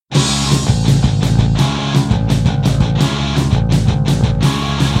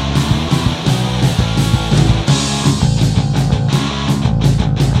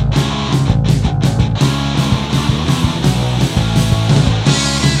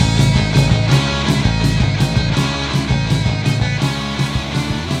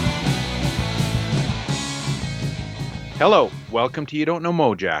Hello, welcome to You Don't Know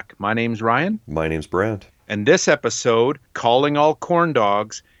Mojack. My name's Ryan, My name's Brant. and this episode, Calling All Corn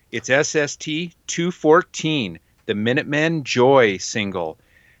Dogs, it's SST 214, the Minutemen Joy single.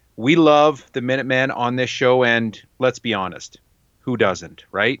 We love the Minutemen on this show, and let's be honest, who doesn't,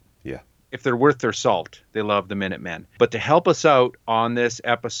 right? Yeah. If they're worth their salt, they love the Minutemen. But to help us out on this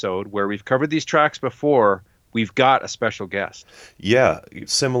episode, where we've covered these tracks before, we've got a special guest. Yeah,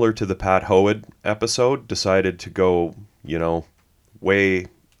 similar to the Pat Hoad episode, decided to go, way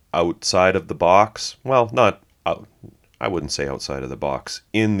outside of the box. Well, not out, I wouldn't say outside of the box,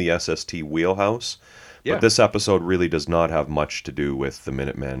 in the SST wheelhouse. Yeah. But this episode really does not have much to do with the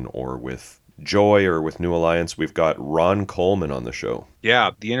Minutemen or with Joy or with New Alliance. We've got Ron Coleman on the show. Yeah,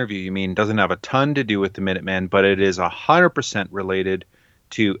 the interview, you mean, doesn't have a ton to do with the Minutemen, but it is 100% related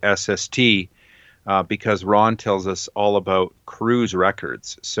to SST because Ron tells us all about Cruise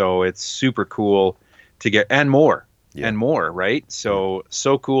Records. So it's super cool to get, and more. Yeah. And more, right? So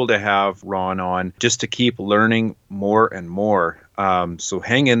cool to have Ron on just to keep learning more and more. So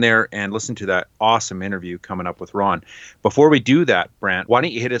hang in there and listen to that awesome interview coming up with Ron. Before we do that, Brant, why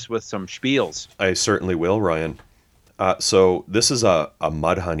don't you hit us with some spiels? I certainly will, Ryan. So this is a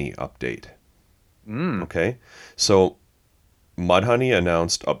Mudhoney update. Okay. So Mudhoney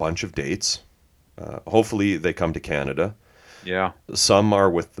announced a bunch of dates. Hopefully they come to Canada. Yeah. Some are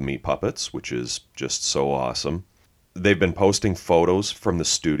with the Meat Puppets, which is just so awesome. They've been posting photos from the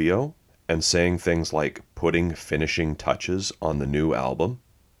studio and saying things like putting finishing touches on the new album,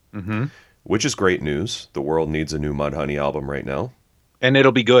 which is great news. The world needs a new Mudhoney album right now. And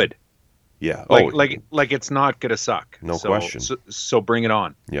it'll be good. Yeah. Like it's not going to suck. No question. So bring it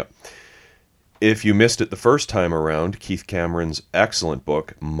on. Yeah. If you missed it the first time around, Keith Cameron's excellent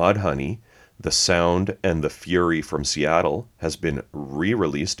book, Mudhoney, The Sound and the Fury from Seattle, has been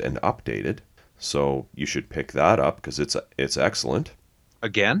re-released and updated. So you should pick that up because it's excellent.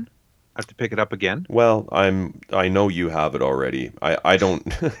 Again? I have to pick it up again? Well, I know you have it already. I don't.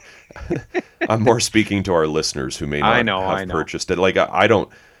 I'm more speaking to our listeners who may not have purchased it. Like I don't.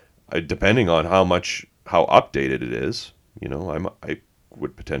 Depending on how updated it is, I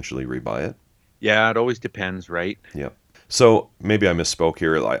would potentially rebuy it. Yeah, it always depends, right? Yeah. So maybe I misspoke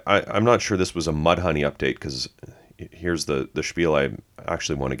here. I'm not sure this was a Mudhoney update because here's the spiel I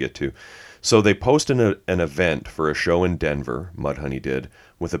actually want to get to. So they posted an event for a show in Denver, Mudhoney did,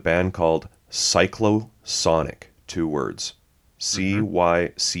 with a band called Cyclosonic, 2 words,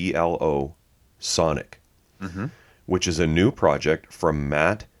 Cyclo Sonic, which is a new project from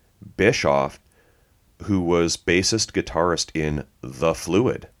Matt Bischoff, who was bassist guitarist in The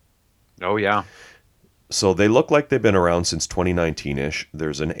Fluid. Oh, yeah. So they look like they've been around since 2019-ish.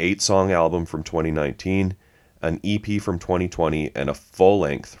 There's an 8-song album from 2019, an EP from 2020, and a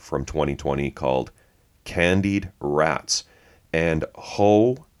full-length from 2020 called Candied Rats. And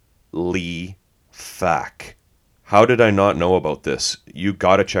holy fuck. How did I not know about this? You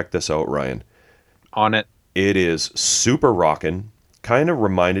gotta check this out, Ryan. On it. It is super rockin'. Kind of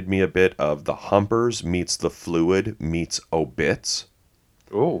reminded me a bit of The Humpers meets The Fluid meets Obits.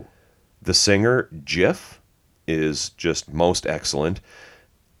 Oh. The singer, Jiff, is just most excellent.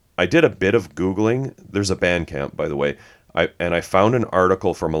 I did a bit of Googling. There's a Bandcamp, by the way. I found an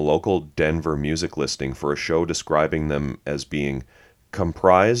article from a local Denver music listing for a show describing them as being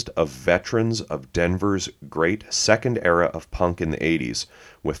comprised of veterans of Denver's great second era of punk in the 80s,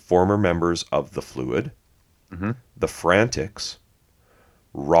 with former members of The Fluid, The Frantics,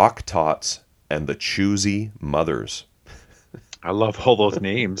 Rock Tots, and the Choosy Mothers. I love all those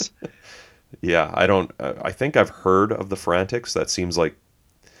names. Yeah, I think I've heard of the Frantics. That seems like,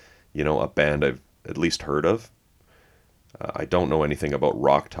 a band I've at least heard of. I don't know anything about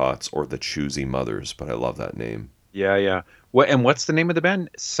Rock Tots or the Choosy Mothers, but I love that name. Yeah. What's the name of the band?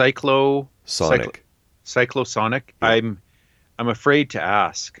 Cyclosonic. Cyclosonic. Yeah. I'm afraid to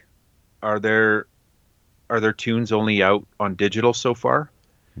ask. Are their tunes only out on digital so far?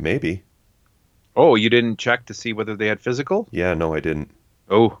 Maybe. Oh, you didn't check to see whether they had physical? Yeah, no, I didn't.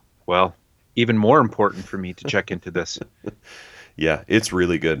 Oh, well, even more important for me to check into this. Yeah, it's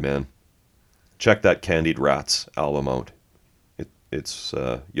really good, man. Check that Candied Rats album out. It's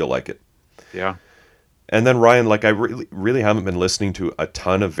you'll like it. Yeah. And then Ryan, I really haven't been listening to a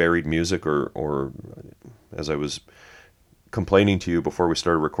ton of varied music, or as I was complaining to you before we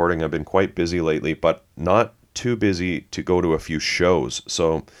started recording, I've been quite busy lately, but not too busy to go to a few shows.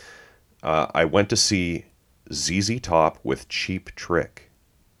 So I went to see ZZ Top with Cheap Trick.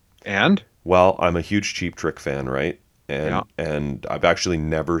 And? Well, I'm a huge Cheap Trick fan, right? And I've actually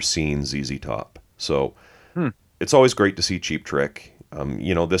never seen ZZ Top. So it's always great to see Cheap Trick.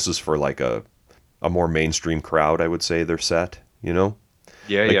 This is for like a a more mainstream crowd, I would say, their set, you know?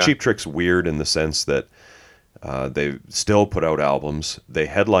 Yeah, Like yeah. Cheap Trick's weird in the sense that they still put out albums. They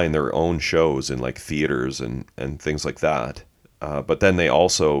headline their own shows in like theaters and things like that. But then they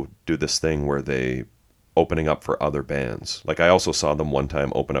also do this thing where they opening up for other bands. Like I also saw them one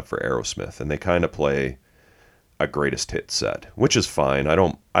time open up for Aerosmith, and they kind of play a greatest hit set, which is fine.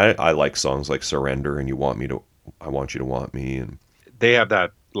 I like songs like Surrender and I Want You to Want Me, and They have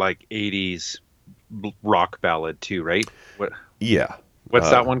that like 80s rock ballad too, right? yeah, What's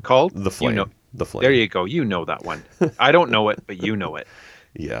that one called? The You know. Flame, The There Flame. you go. You know that one. I don't know it, but you know it.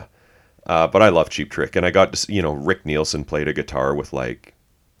 Yeah. But I love Cheap Trick, and I got to Rick Nielsen played a guitar with like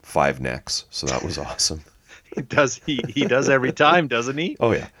 5 necks, so that was awesome. He does every time, doesn't he?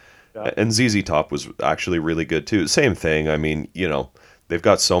 Oh yeah, Yeah. and ZZ Top was actually really good too. Same thing. I mean, they've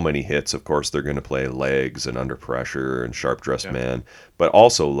got so many hits. Of course, they're going to play Legs and Under Pressure and Sharp Dressed Yeah. Man, but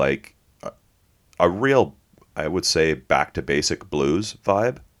also like a real, I would say, back to basic blues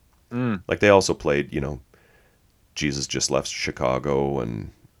vibe. Mm. Like they also played, Jesus Just Left Chicago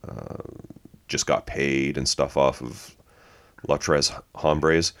and Just Got Paid and stuff off of La Tres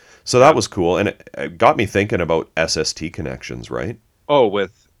Hombres. So that Yeah. was cool, and it got me thinking about SST connections, right? Oh,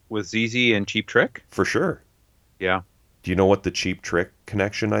 with ZZ and Cheap Trick? For sure. Yeah. Do you know what the Cheap Trick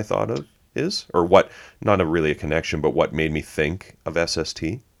connection I thought of is? Or what, not really a connection, but what made me think of SST?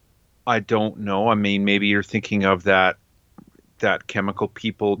 I don't know. I mean, maybe you're thinking of that Chemical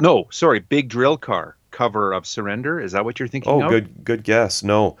People. No, sorry, Big Drill Car cover of Surrender. Is that what you're thinking Oh, of? good guess.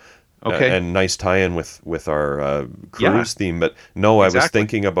 No. Okay. And nice tie-in with our Yeah, cruise theme. But no, I was exactly.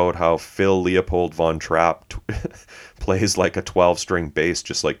 thinking about how Phil Leopold von Trapp plays like a 12-string bass,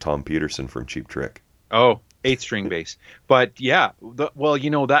 just like Tom Peterson from Cheap Trick. Oh, eighth string bass. But yeah, well,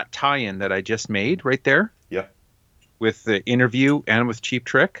 that tie-in that I just made right there Yeah. with the interview and with Cheap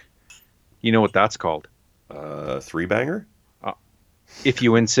Trick, you know what that's called? Three-banger? Uh, if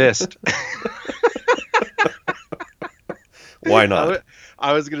you insist. Why I not? wa-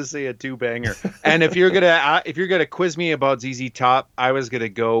 I was gonna say a two banger. And if you're gonna quiz me about ZZ Top, I was gonna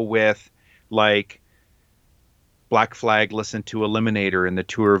go with like Black Flag listened to Eliminator in the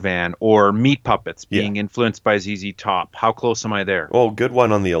tour van or Meat Puppets Yeah. being influenced by ZZ Top. How close am I there? Oh, good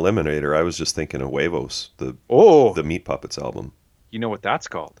one on the Eliminator. I was just thinking of Huevos, Oh, the Meat Puppets album. you know what that's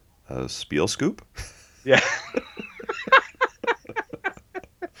called? Spiel Scoop? Yeah.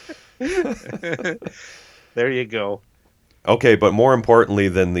 There you go. Okay, but more importantly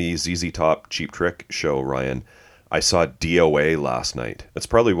than the ZZ Top Cheap Trick show, Ryan, I saw DOA last night. That's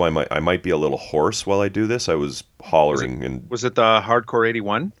probably why I might be a little hoarse while I do this. I was Was it hollering, and was it the Hardcore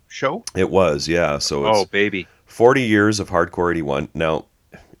 81 show? it was, yeah. So Oh, it's baby. 40 years of Hardcore 81. Now,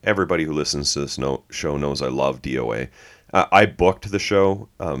 everybody who listens to this show knows I love DOA. I booked the show.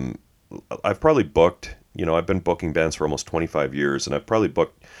 I've probably booked, I've been booking bands for almost 25 years, and I've probably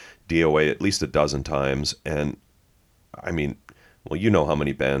booked DOA at least a dozen times. And I mean, well, you know how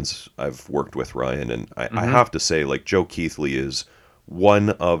many bands I've worked with, Ryan, and I Hmm. have to say, like, Joe Keithley is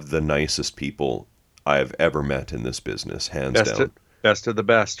one of the nicest people I've ever met in this business, hands Best down. of, best of the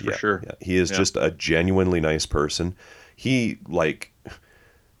best for Yeah, sure. yeah. He is Yeah. just a genuinely nice person. He, like,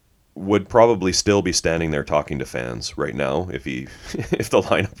 would probably still be standing there talking to fans right now if he if the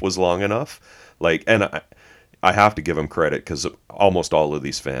lineup was long enough. Like, and I have to give him credit because almost all of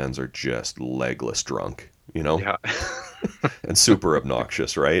these fans are just legless drunk, Yeah. and super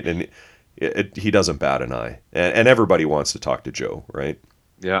obnoxious, right? And he doesn't bat an eye, and everybody wants to talk to Joe, right?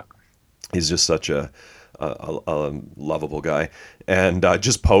 Yeah. He's just such a lovable guy, and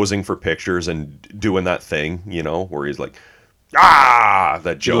just posing for pictures and doing that thing, where he's like, that He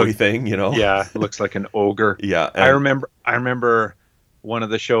look Joey thing, Yeah, looks like an ogre. Yeah, I and remember I remember one of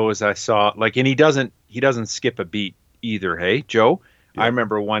the shows I saw, like, and he doesn't skip a beat either, hey, Joe? I yeah.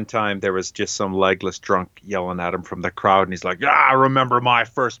 remember one time there was just some legless drunk yelling at him from the crowd, and he's like, "Yeah, I remember my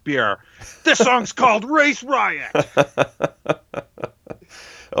first beer. This song's called Race Riot."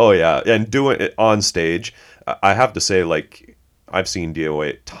 Oh yeah, and doing it on stage, I have to say, like, I've seen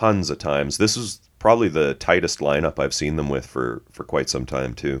DOA tons of times. This is probably the tightest lineup I've seen them with for quite some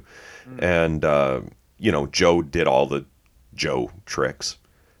time too. Mm. And Joe did all the Joe tricks,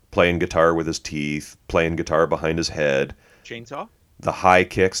 playing guitar with his teeth, playing guitar behind his head, Chainsaw? the high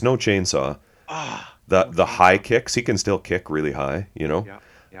kicks, no chainsaw. Ah, no The high chainsaw. kicks, he can still kick really high. Yeah,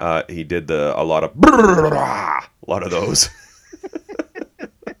 yeah. He did a lot of a lot of those.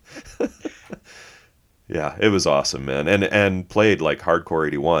 Yeah, it was awesome, man. And played like Hardcore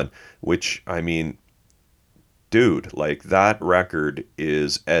 81, which, I mean, dude, like, that record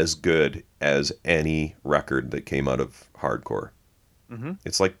is as good as any record that came out of hardcore. Hmm.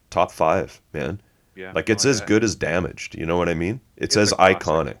 It's like top 5, man. Yeah. Like, No, it's as good as Damaged. You know what I mean? It's it's as a classic.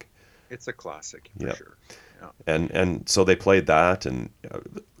 iconic. It's a classic for Yeah. sure. Yeah. And so they played that and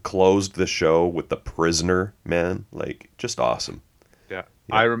closed the show with The Prisoner, man. Like, just awesome. Yeah.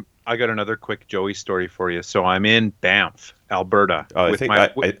 Yeah. I got another quick Joey story for you. So I'm in Banff, Alberta I with think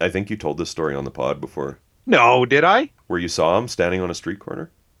my I think you told this story on the pod before, No, did I? where you saw him standing on a street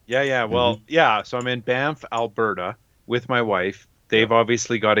corner. Yeah, yeah. Hmm. Well, yeah, so I'm in Banff, Alberta with my wife. Yeah. They've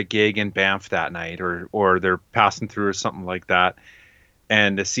obviously got a gig in Banff that night or they're passing through or something like that.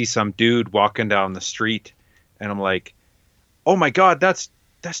 And to see some dude walking down the street and I'm like, "Oh my God, that's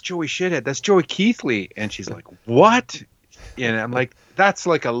Joey Shithead. That's Joey Keithley." And she's like, "What?" And I'm like, "That's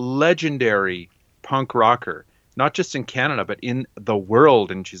like a legendary punk rocker, not just in Canada, but in the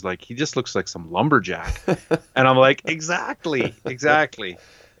world." And she's like, "He just looks like some lumberjack." And I'm like, "Exactly, exactly."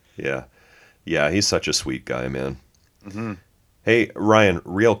 Yeah. Yeah, he's such a sweet guy, man. Hmm. Hey, Ryan,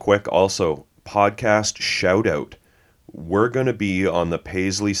 real quick also, podcast shout out. We're going to be on the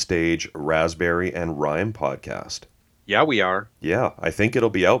Paisley Stage Raspberry and Rhyme podcast. Yeah, we are. Yeah, I think it'll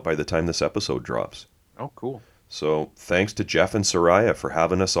be out by the time this episode drops. Oh, cool. So thanks to Jeff and Soraya for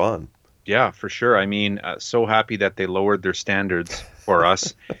having us on. Yeah, for sure. I mean, so happy that they lowered their standards for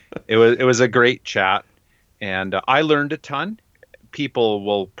us. It was a great chat, and I learned a ton. People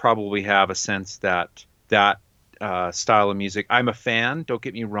will probably have a sense that style of music. I'm a fan. Don't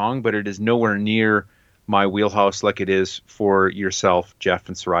get me wrong, but it is nowhere near my wheelhouse like it is for yourself, Jeff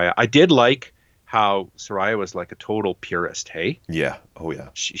and Soraya. I did like how Soraya was like a total purist. Hey, Yeah. Oh, yeah.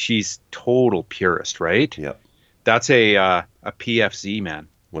 she's total purist, right? Yeah. That's a PFZ, man.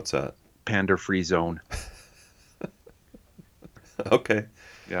 What's that? Pander free zone. Okay.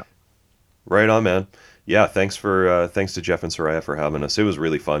 Yeah. Right on, man. Yeah, thanks to Jeff and Soraya for having us. It was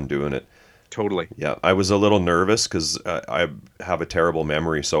really fun doing it. Totally. Yeah, I was a little nervous because I have a terrible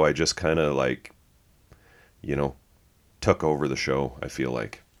memory, so I just kind of like, you know, took over the show. I feel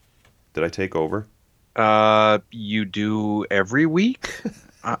like, did I take over? You do every week?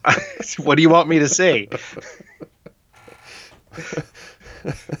 Uh, what do you want me to say?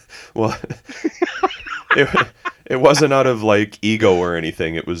 Well, it it wasn't out of like ego or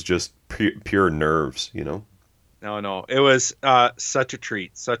anything. It was just pure nerves, you know. No, no. It was such a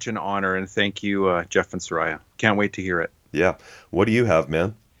treat, such an honor, and thank you, Jeff and Soraya. Can't wait to hear it. Yeah. What do you have,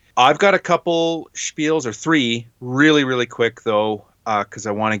 man? I've got a couple spiels or three, really, really quick though, because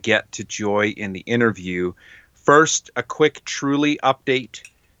I want to get to Joy in the interview. First, a quick Truly update.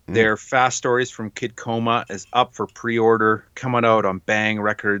 Their Fast Stories from Kid Coma is up for pre-order, coming out on Bang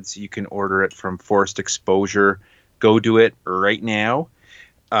Records. You can order it from Forced Exposure. Go do it right now.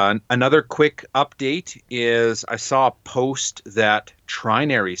 Another quick update is I saw a post that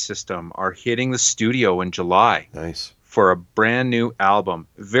Trinary System are hitting the studio in July Nice. for a brand new album.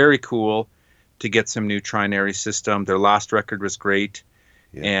 Very cool to get some new Trinary System. Their last record was great.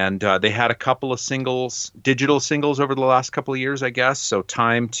 Yeah. And they had a couple of singles, digital singles over the last couple of years, I guess. So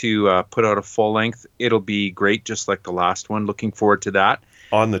time to put out a full length. It'll be great, just like the last one. Looking forward to that.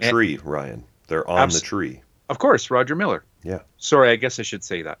 On the And- tree, Ryan. They're on the tree. Of course, Roger Miller. Yeah. Sorry, I guess I should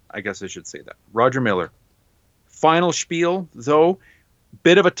say that. Roger Miller. Final spiel, though,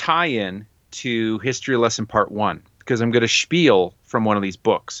 bit of a tie-in to History Lesson Part 1, because I'm going to spiel from one of these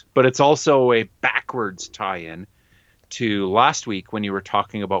books. But it's also a backwards tie-in to last week when you were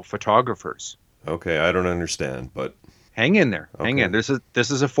talking about photographers. Okay, I don't understand, but Hang in there. Hang Okay. in. This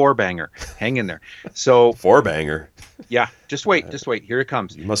is a four-banger. Hang in there. So, four banger. yeah, just wait. Here it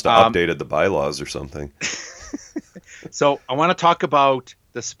comes. You must have updated the bylaws or something. So I want to talk about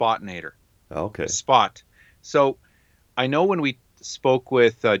the Spotnator. Okay. Spot. So I know when we spoke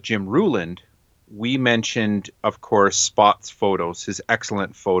with Jim Ruland, we mentioned, of course, Spot's photos, his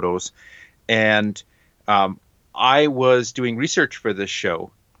excellent photos. And I was doing research for this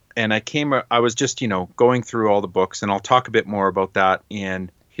show, and I was just, going through all the books, and I'll talk a bit more about that in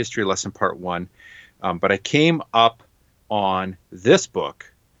History Lesson Part 1. But I came up on this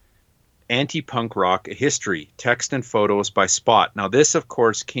book, Anti-Punk Rock, A History, Text and Photos by Spot. Now, this, of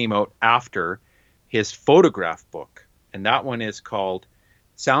course, came out after his photograph book, and that one is called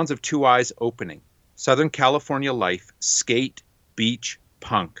Sounds of Two Eyes Opening, Southern California Life, Skate, Beach,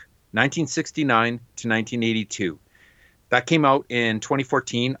 Punk, 1969 to 1982. That came out in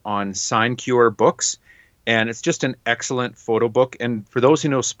 2014 on Sign Cure Books, and it's just an excellent photo book. And for those who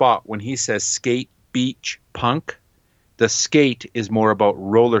know Spot, when he says skate, beach, punk, the skate is more about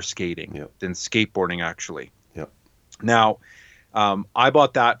roller skating than skateboarding, actually. Yep. Now, I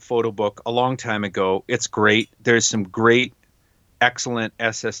bought that photo book a long time ago. It's great. There's some great, excellent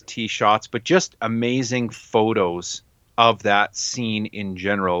SST shots, but just amazing photos of that scene in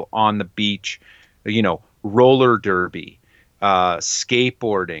general on the beach, roller derby,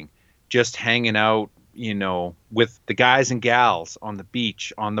 skateboarding, just hanging out, with the guys and gals on the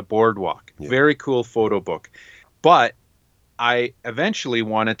beach, on the boardwalk. Yeah. Very cool photo book. But I eventually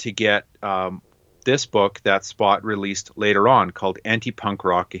wanted to get this book that Spot released later on called Anti-Punk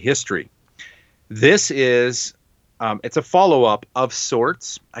Rock: A History. This is it's a follow-up of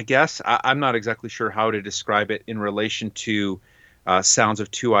sorts, I guess. I'm not exactly sure how to describe it in relation to Sounds of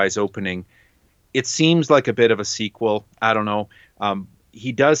Two Eyes opening. It seems like a bit of a sequel. I don't know.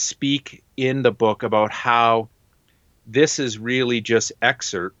 He does speak in the book about how this is really just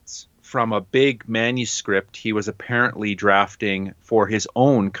excerpts from a big manuscript he was apparently drafting for his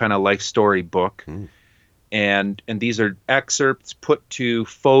own kind of life story book. And these are excerpts put to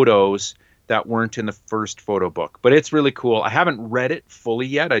photos that weren't in the first photo book. But it's really cool. I haven't read it fully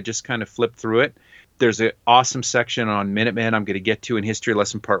yet. I just kind of flipped through it. There's an awesome section on Minutemen I'm going to get to in History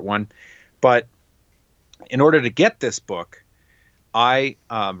Lesson Part 1. But in order to get this book, I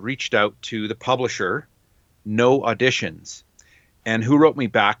reached out to the publisher, No Auditions. And who wrote me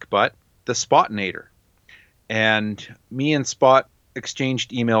back but the Spotinator. And me and Spot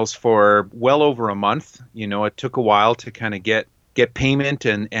exchanged emails for well over a month. It took a while to kind of get payment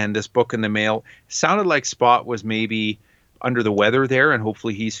and this book in the mail. Sounded like Spot was maybe under the weather there, and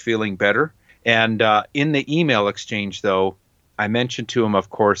hopefully he's feeling better. And in the email exchange, though, I mentioned to him, of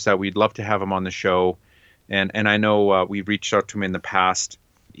course, that we'd love to have him on the show. And I know we reached out to him in the past.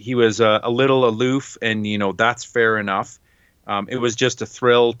 He was a little aloof, and, that's fair enough. It was just a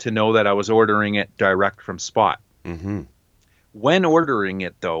thrill to know that I was ordering it direct from Spot. Mm-hmm. When ordering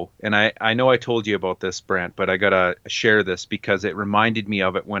it, though, and I know I told you about this, Brant, but I got to share this because it reminded me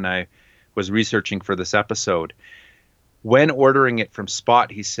of it when I was researching for this episode. When ordering it from Spot,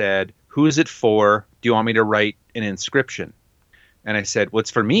 he said, "Who is it for? Do you want me to write an inscription?" And I said, "Well,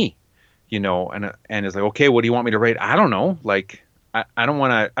 it's for me." And it's like, "Okay, what do you want me to write?" I don't know. Like, I don't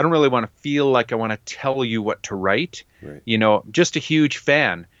really want to feel like I want to tell you what to write. Right. Just a huge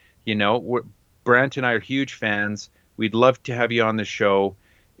fan. Brant and I are huge fans. We'd love to have you on the show.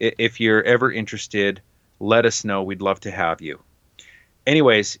 If you're ever interested, let us know. We'd love to have you.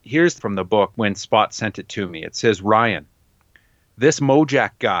 Anyways, here's from the book when Spot sent it to me. It says, "Ryan, this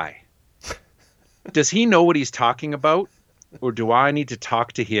Mojack guy, does he know what he's talking about? Or do I need to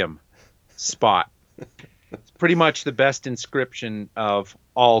talk to him? Spot." It's pretty much the best inscription of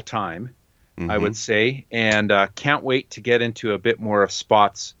all time, I would say. And can't wait to get into a bit more of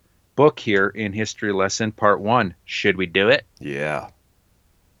Spot's book here in History Lesson Part 1. Should we do it? Yeah.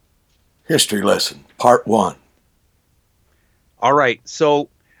 History Lesson Part 1. All right. So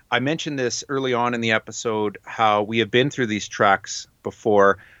I mentioned this early on in the episode, how we have been through these tracks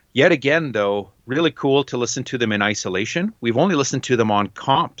before. Yet again, though, really cool to listen to them in isolation. We've only listened to them on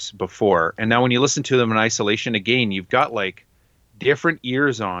comps before. And now when you listen to them in isolation again, you've got like different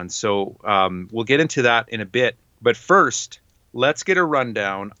ears on. So we'll get into that in a bit. But first, let's get a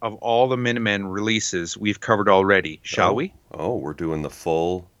rundown of all the Minutemen releases we've covered already, shall we? Oh, we're doing the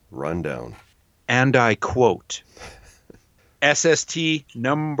full rundown. And I quote, SST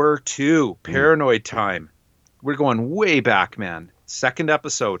number 2, Paranoid Time. We're going way back, man. Second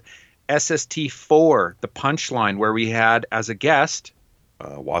episode. SST 4, The Punchline, where we had as a guest...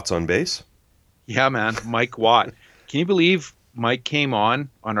 Watts on bass? Yeah, man. Mike Watt. Can you believe Mike came on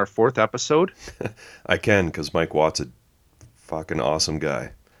our 4th episode? I can, because Mike Watt's a fucking awesome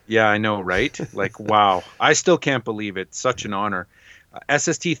guy. Yeah, I know, right? Like, wow. I still can't believe it. Such an honor.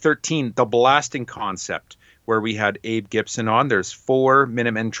 SST 13, The Blasting Concept, where we had Abe Gibson on. There's 4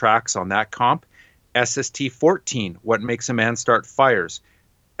 Minutemen tracks on that comp. SST 14, What Makes a Man Start Fires.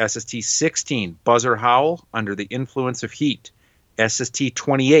 SST 16, Buzzer Howl, Under the Influence of Heat. SST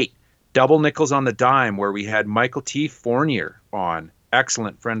 28, Double Nickels on the Dime, where we had Michael T. Fournier on.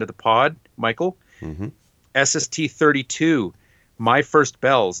 Excellent friend of the pod, Michael. Mm-hmm. SST 32, My First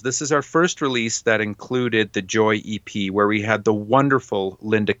Bells. This is our first release that included the Joy EP, where we had the wonderful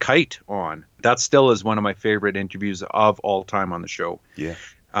Linda Kite on. That still is one of my favorite interviews of all time on the show. Yeah.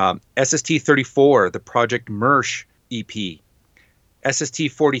 SST 34, the Project Mersh EP. SST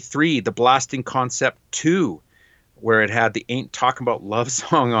 43, the Blasting Concept 2, where it had the Ain't Talking About Love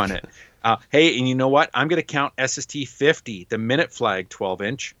song on it. Hey, and you know what? I'm going to count SST 50, the Minute Flag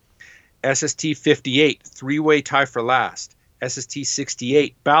 12-inch. SST 58, Three-Way Tie for Last. SST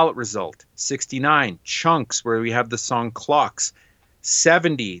 68, Ballot Result. 69, Chunks, where we have the song Clocks.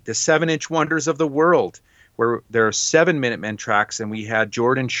 70, the 7-inch Wonders of the World, where there are 7 Minutemen tracks, and we had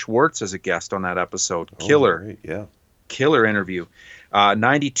Jordan Schwartz as a guest on that episode. Killer. Right. Yeah. Killer interview.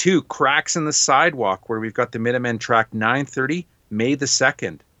 92, Cracks in the Sidewalk, where we've got the Minutemen track 930, May the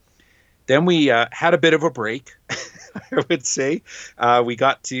 2nd. Then we had a bit of a break, I would say. We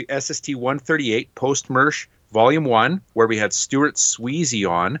got to SST 138, Post-Mersh, Volume 1, where we had Stuart Sweezy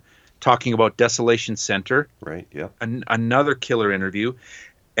on, talking about Desolation Center. Right, yeah. Another killer interview.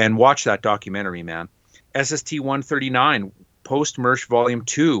 And watch that documentary, man. SST 139, Post-Mersh Volume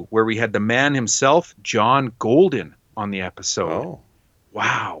 2, where we had the man himself, John Golden, on the episode. Oh,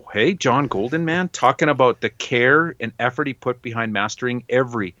 Wow. Hey, John Golden, man, talking about the care and effort he put behind mastering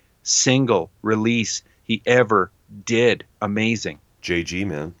every single release he ever did. Amazing. JG,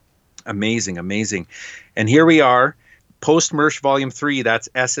 man. Amazing, amazing. And here we are, Post-Mersh Volume 3, that's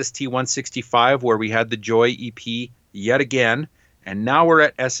SST 165, where we had the Joy EP yet again. And now we're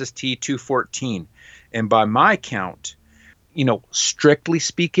at SST 214. And by my count, strictly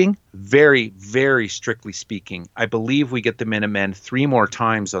speaking, very, very strictly speaking, I believe we get the Minutemen 3 more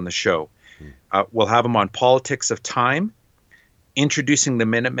times on the show. We'll have them on Politics of Time, Introducing the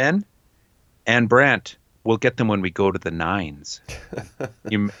Minutemen, and Brant, we'll get them when we go to the Nines.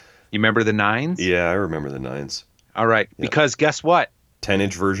 You remember the Nines? Yeah, I remember the Nines. All right, yep. Because guess what?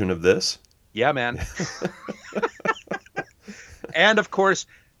 10-inch version of this? Yeah, man. And of course,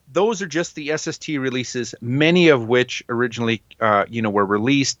 those are just the SST releases, many of which originally, were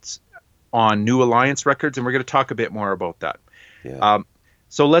released on New Alliance Records, and we're going to talk a bit more about that. Yeah.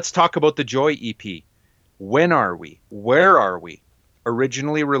 So let's talk about the Joy EP. When are we? Where are we?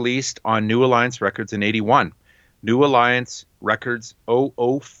 Originally released on New Alliance Records in 81. New Alliance Records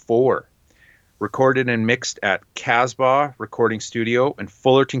 004. Recorded and mixed at Casbah Recording Studio in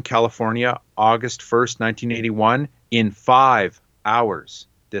Fullerton, California, August 1st, 1981. In 5 hours,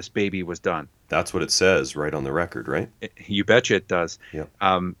 this baby was done. That's what it says right on the record, right? You betcha it does. Yeah.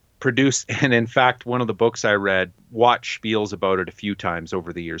 Produced, and in fact, one of the books I read, Watt spiels about it a few times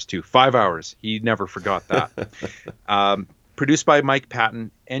over the years too. 5 hours. He never forgot that. Produced by Mike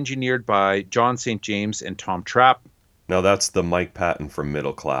Patton, engineered by John St. James and Tom Trapp. Now that's the Mike Patton from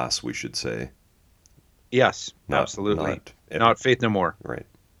Middle Class, we should say. Yes, absolutely. Not Faith No More. Right.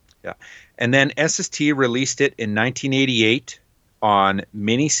 Yeah. And then SST released it in 1988 on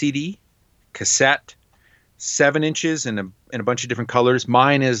mini CD, cassette, 7 inches in a bunch of different colors.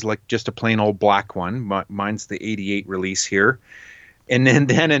 Mine is like just a plain old black one. Mine's the 88 release here. And then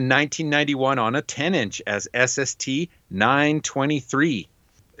in 1991 on a 10-inch as SST 923.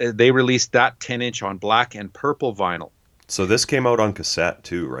 They released that 10-inch on black and purple vinyl. So this came out on cassette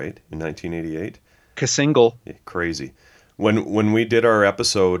too, right? In 1988? Single. Yeah, crazy. When we did our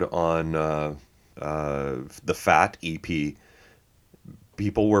episode on the Fat EP,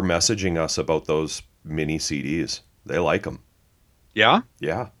 people were messaging us about those mini CDs. They like them. Yeah?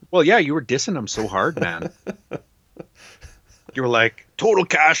 Yeah. Well, yeah, you were dissing them so hard, man. You were like, total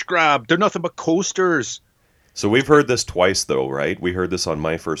cash grab. They're nothing but coasters. So we've heard this twice, though, right? We heard this on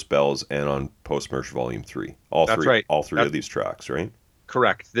My First Bells and on Post-Mersh Volume 3. That's right. All three of these tracks, right?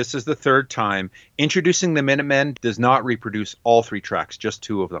 Correct. This is the third time. Introducing the Minutemen does not reproduce all 3 tracks, just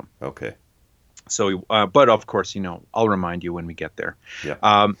 2 of them. Okay. So, but of course, I'll remind you when we get there.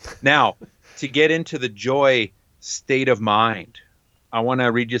 Yeah. Now, to get into the Joy state of mind, I want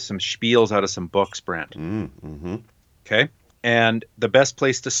to read you some spiels out of some books, Brent. Mm-hmm. Okay? And the best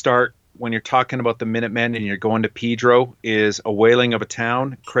place to start when you're talking about the Minutemen and you're going to Pedro is A Wailing of a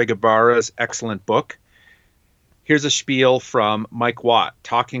Town, Craig Ibarra's excellent book. Here's a spiel from Mike Watt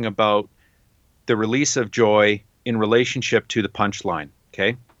talking about the release of Joy in relationship to the Punchline.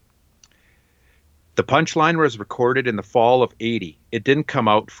 Okay? The Punchline was recorded in the fall of 80. It didn't come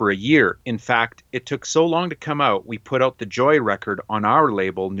out for a year. In fact, it took so long to come out, we put out the Joy record on our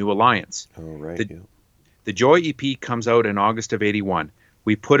label, New Alliance. Oh, right. The Joy EP comes out in August of 81.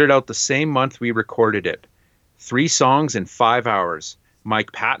 We put it out the same month we recorded it. 3 songs in 5 hours.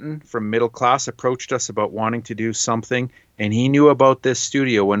 Mike Patton from Middle Class approached us about wanting to do something, and he knew about this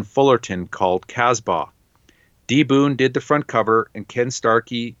studio in Fullerton called Casbah. D. Boone did the front cover, and Ken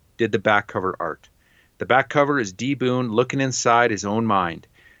Starkey did the back cover art. The back cover is D. Boone looking inside his own mind.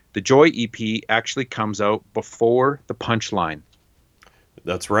 The Joy EP actually comes out before the Punchline.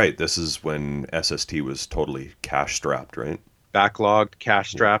 That's right. This is when SST was totally cash-strapped, right? Backlogged,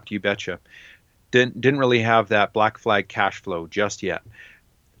 cash-strapped, you betcha. Didn't really have that Black Flag cash flow just yet.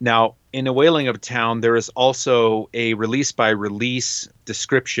 Now, in A Wailing of a Town, there is also a release-by-release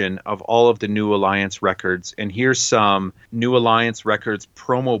description of all of the New Alliance records. And here's some New Alliance records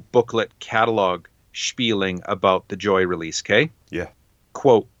promo booklet catalog spieling about the Joy release, okay? Yeah.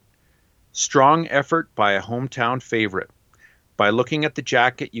 Quote, strong effort by a hometown favorite. By looking at the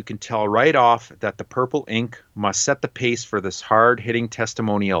jacket, you can tell right off that the purple ink must set the pace for this hard-hitting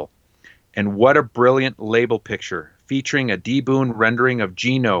testimonial. And what a brilliant label picture, featuring a D. Boone rendering of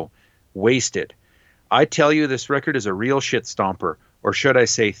Gino, Wasted. I tell you, this record is a real shit stomper, or should I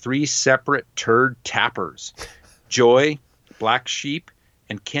say 3 separate turd tappers. Joy, Black Sheep,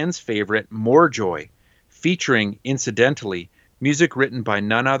 and Ken's favorite, More Joy, featuring, incidentally, music written by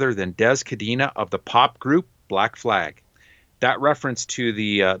none other than Des Cadena of the pop group Black Flag. That reference to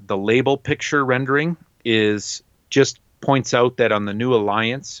the label picture rendering is just points out that on the New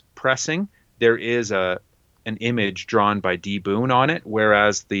Alliance pressing, there is an image drawn by D. Boon on it,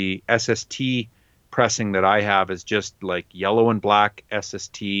 whereas the SST pressing that I have is just like yellow and black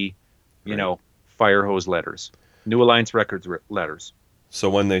SST, fire hose letters. New Alliance Records letters. So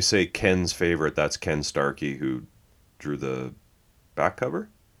when they say Ken's favorite, that's Ken Starkey who drew the back cover?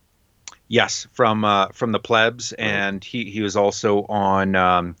 Yes, from the Plebs, and he was also on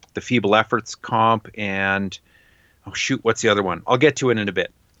the Feeble Efforts comp, and oh shoot, what's the other one? I'll get to it in a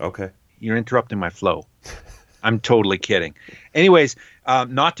bit. Okay. You're interrupting my flow. I'm totally kidding. Anyways,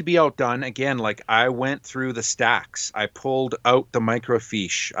 not to be outdone, again, like I went through the stacks. I pulled out the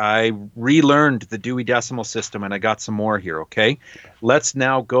microfiche. I relearned the Dewey Decimal System, and I got some more here, okay? Let's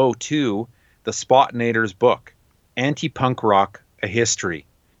now go to the Spotnator's book, Anti-Punk Rock, A History.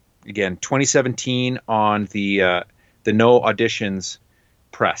 Again, 2017 on the No Auditions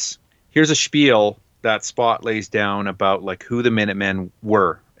press. Here's a spiel that Spot lays down about like who the Minutemen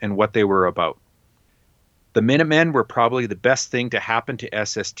were and what they were about. The Minutemen were probably the best thing to happen to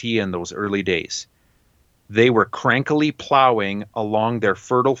SST in those early days. They were crankily plowing along their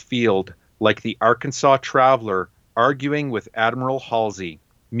fertile field like the Arkansas Traveler arguing with Admiral Halsey.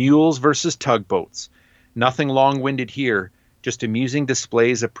 Mules versus tugboats. Nothing long-winded here, just amusing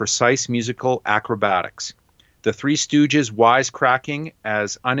displays of precise musical acrobatics. The Three Stooges wisecracking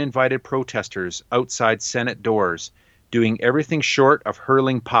as uninvited protesters outside Senate doors, doing everything short of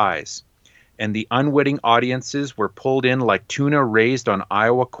hurling pies. And the unwitting audiences were pulled in like tuna raised on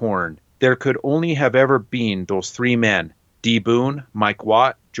Iowa corn. There could only have ever been those 3 men, D. Boon, Mike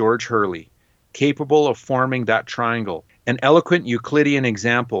Watt, George Hurley, capable of forming that triangle. An eloquent Euclidean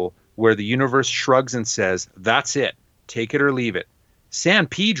example where the universe shrugs and says, that's it, take it or leave it. San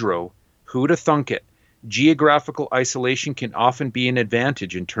Pedro, who'da thunk it? Geographical isolation can often be an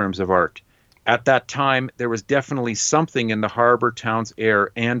advantage in terms of art. At that time, there was definitely something in the harbor town's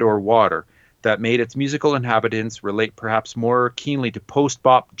air and or water that made its musical inhabitants relate perhaps more keenly to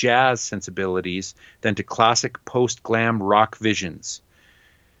post-bop jazz sensibilities than to classic post-glam rock visions.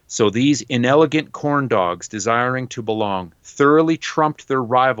 So these inelegant corn dogs desiring to belong thoroughly trumped their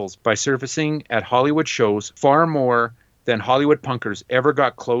rivals by surfacing at Hollywood shows far more than Hollywood punkers ever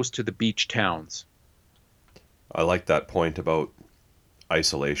got close to the beach towns. I like that point about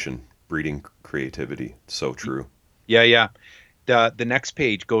isolation breeding creativity. So true. Yeah. The next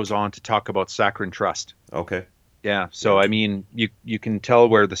page goes on to talk about Saccharine Trust. Okay. Yeah. So, I mean, you can tell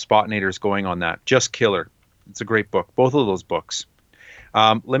where the Spotnator is going on that. Just killer. It's a great book. Both of those books.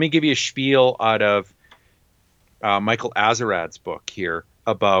 Let me give you a spiel out of Michael Azarad's book here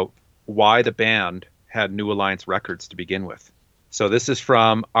about why the band had New Alliance Records to begin with. So this is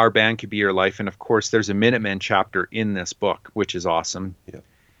from Our Band Could Be Your Life. And, of course, there's a Minutemen chapter in this book, which is awesome. Yeah.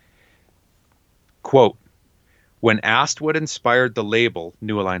 Quote, when asked what inspired the label,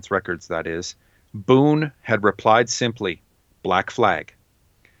 New Alliance Records, that is, Boone had replied simply, Black Flag.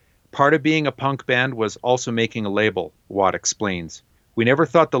 Part of being a punk band was also making a label, Watt explains. We never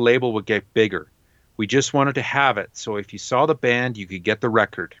thought the label would get bigger. We just wanted to have it, so if you saw the band, you could get the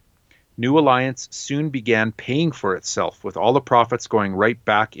record. New Alliance soon began paying for itself, with all the profits going right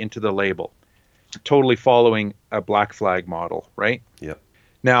back into the label. Totally following a Black Flag model, right? Yep.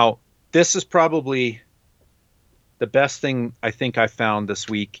 Now, this is probably the best thing I think I found this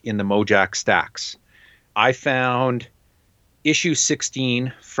week in the Mojack stacks. I found issue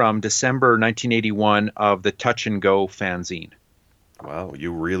 16 from December 1981 of the Touch and Go fanzine. Wow,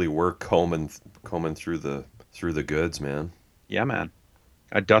 you really were combing through the goods, man. Yeah, man.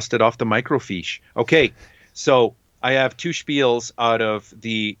 I dusted off the microfiche. Okay, so I have 2 spiels out of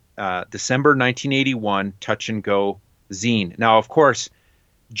the December 1981 Touch and Go zine. Now, of course,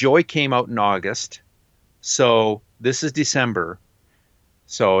 Joy came out in August, so this is December.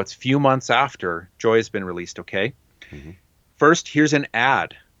 So it's a few months after Joy has been released, okay? Mm-hmm. First, here's an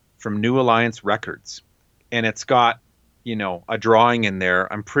ad from New Alliance Records, and it's got, a drawing in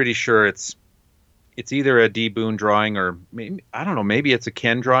there. I'm pretty sure it's either a D. Boone drawing or maybe, I don't know, maybe it's a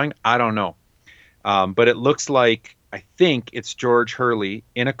Ken drawing. I don't know. But it looks like, I think it's George Hurley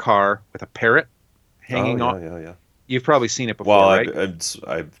in a car with a parrot hanging on. Yeah. You've probably seen it before, right?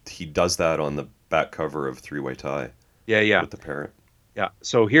 Well, he does that on the back cover of Three-Way Tie. Yeah. With the parrot. Yeah.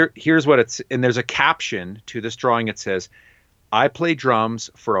 So here's what it's, and there's a caption to this drawing. It says, I play drums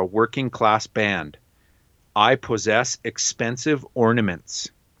for a working class band. I possess expensive ornaments.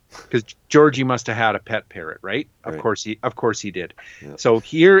 Because Georgie must have had a pet parrot, right? Right. Of course he did. Yeah. So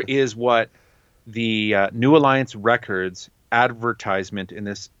here is what the New Alliance Records advertisement in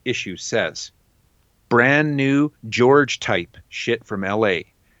this issue says. Brand new George type shit from LA.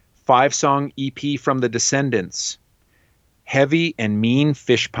 5-song EP from the Descendants. Heavy and mean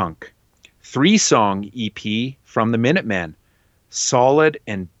fish punk. 3-song EP from the Minutemen. Solid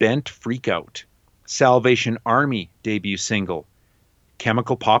and bent freakout. Salvation Army debut single.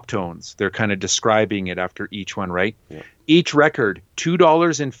 Chemical Pop Tones. They're kind of describing it after each one, right? Yeah. Each record,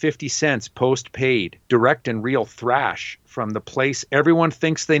 $2.50 post-paid. Direct and real thrash from the place everyone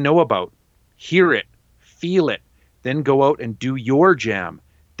thinks they know about. Hear it, feel it, then go out and do your jam.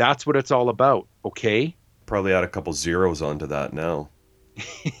 That's what it's all about, okay? Probably add a couple zeros onto that now.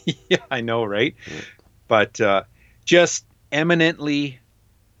 Yeah, I know, right? Yeah. But just eminently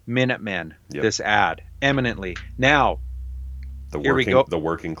Minutemen, Yep. this ad. Eminently. Now, here we go. The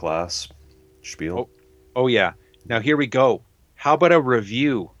working class spiel. Oh, yeah. Now, here we go. How about a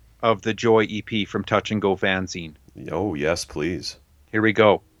review of the Joy EP from Touch and Go fanzine? Oh, yes, please. Here we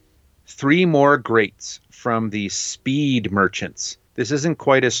go. 3 more greats from the Speed Merchants. This isn't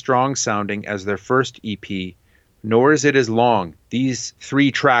quite as strong sounding as their first EP, nor is it as long. These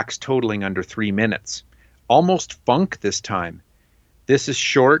 3 tracks totaling under 3 minutes. Almost funk this time. This is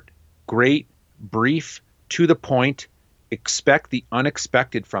short, great, brief, to the point. Expect the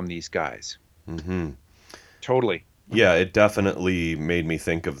unexpected from these guys. Mm-hmm. Totally. Yeah, it definitely made me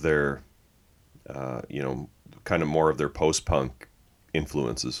think of their, kind of more of their post-punk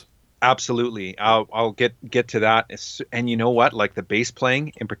influences. Absolutely. I'll get to that. And you know what? Like the bass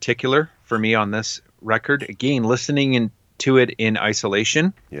playing in particular for me on this record, again, listening to it in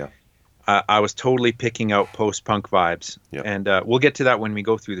isolation. Yeah. I was totally picking out post-punk vibes. Yeah. And we'll get to that when we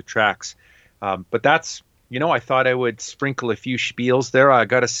go through the tracks. But that's, I thought I would sprinkle a few spiels there. I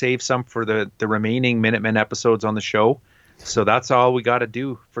got to save some for the remaining Minutemen episodes on the show. So that's all we got to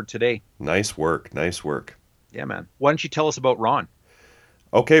do for today. Nice work. Nice work. Yeah, man. Why don't you tell us about Ron?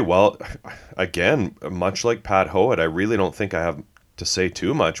 Okay, well, again, much like Pat Howitt, I really don't think I have to say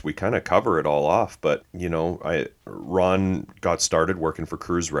too much. We kind of cover it all off, but Ron got started working for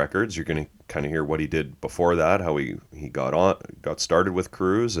Cruise Records. You're going to kind of hear what he did before that, how he got started with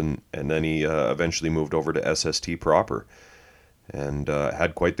Cruise, and then he eventually moved over to SST proper, and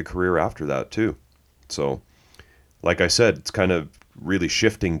had quite the career after that too. So, like I said, it's kind of really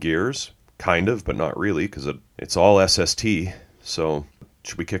shifting gears, kind of, but not really, because it's all SST. So,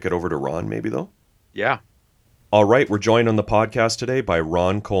 should we kick it over to Ron maybe though? Yeah. All right, we're joined on the podcast today by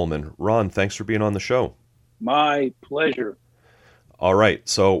Ron Coleman. Ron, thanks for being on the show. My pleasure. All right,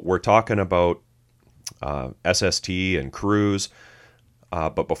 so we're talking about SST and Cruise,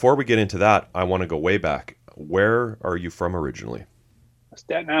 but before we get into that, I want to go way back. Where are you from originally?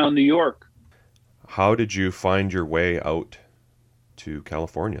 Staten Island, New York. How did you find your way out to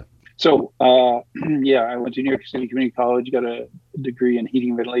California? So, I went to New York City Community College, got a degree in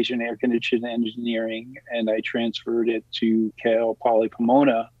heating, ventilation, air conditioning engineering, and I transferred it to Cal Poly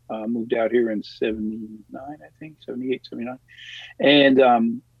Pomona. Moved out here in 79, I think, 78, 79.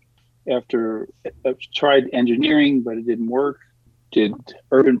 And after I tried engineering, but it didn't work, did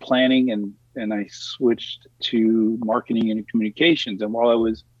urban planning, and I switched to marketing and communications. And while I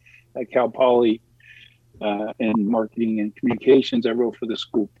was at Cal Poly, in marketing and communications, I wrote for the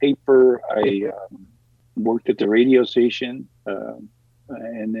school paper. I worked at the radio station,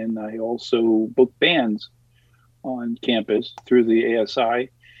 and then I also booked bands on campus through the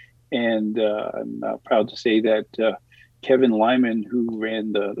ASI. And I'm proud to say that Kevin Lyman, who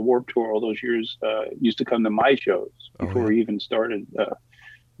ran the Warped Tour all those years, used to come to my shows before he even started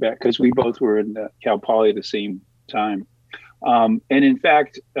back, because we both were in Cal Poly at the same time. And in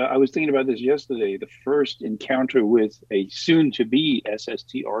fact, I was thinking about this yesterday. The first encounter with a soon-to-be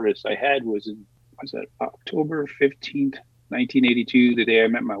SST artist I had was October 15th, 1982, the day I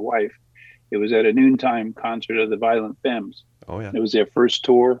met my wife. It was at a noontime concert of the Violent Femmes. Oh, yeah. It was their first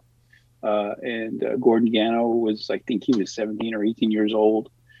tour. And Gordon Gano was, I think he was 17 or 18 years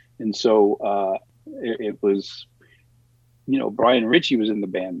old. And so it was... Brian Ritchie was in the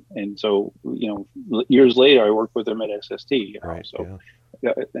band. And so, years later, I worked with him at SST. Right, so,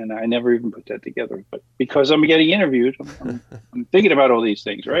 and I never even put that together. But because I'm getting interviewed, I'm thinking about all these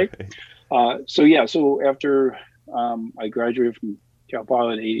things, right? So after I graduated from Cal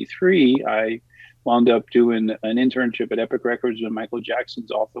Poly in 83, I wound up doing an internship at Epic Records when Michael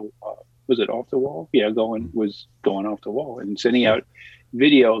Jackson's Off the Wall? Yeah, was going off the wall and sending out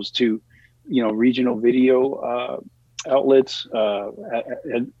videos to, regional video outlets.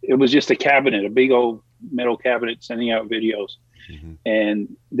 And it was just a cabinet, a big old metal cabinet sending out videos. Mm-hmm.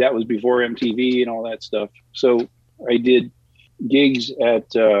 And that was before MTV and all that stuff. So I did gigs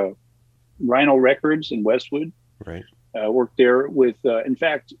at Rhino Records in Westwood. Right. Worked there with, in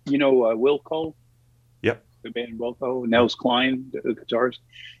fact, Wilco, Yep. the band Wilco, Nels Klein, the guitarist.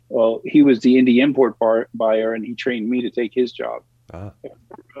 Well, he was the indie import buyer, and he trained me to take his job. Ah.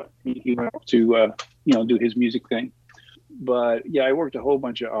 He went up to, do his music thing. But yeah, I worked a whole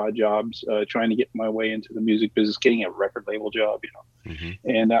bunch of odd jobs, trying to get my way into the music business, getting a record label job, Mm-hmm.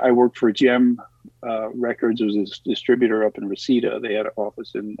 And I worked for Gem Records. It was a distributor up in Reseda. They had an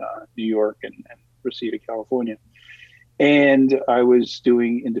office in New York and Reseda, California. And I was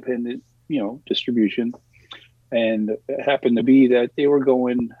doing independent, distribution. And it happened to be that they were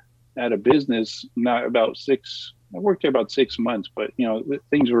going out of business, I worked there about 6 months, but,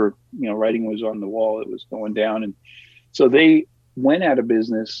 things were, writing was on the wall. It was going down. And so they went out of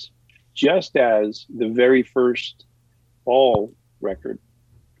business just as the very first All record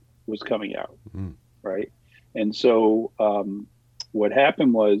was coming out. Mm. Right. And so what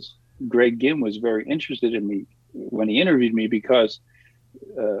happened was Greg Ginn was very interested in me when he interviewed me, because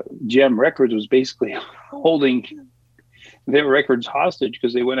Gem Records was basically holding their records hostage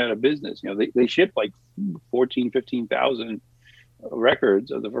because they went out of business. They shipped like 15,000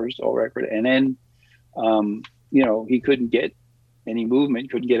 records of the first All record. And then, he couldn't get any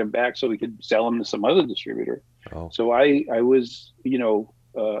movement, couldn't get them back so he could sell them to some other distributor. Oh. So I was,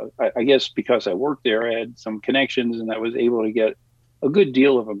 I guess because I worked there, I had some connections and I was able to get a good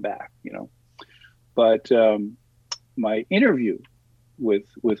deal of them back, But my interview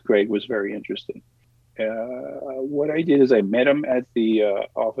with Greg was very interesting. What I did is I met him at the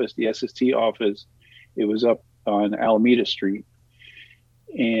office, the SST office. It was up on Alameda Street.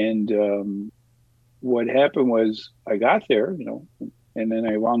 And what happened was I got there, and then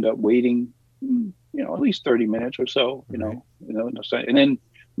I wound up waiting, at least 30 minutes or so, and then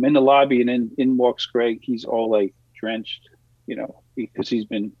I'm in the lobby, and then in walks Greg. He's all like drenched, because he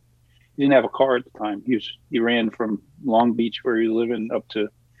didn't have a car at the time. He ran from Long Beach, where he was living, up to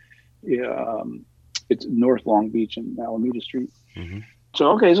it's North Long Beach and Alameda Street. Mm-hmm.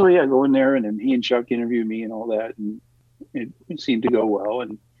 So I go in there, and then he and Chuck interviewed me and all that, and it seemed to go well.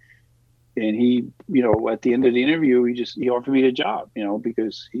 And he, at the end of the interview, he offered me the job,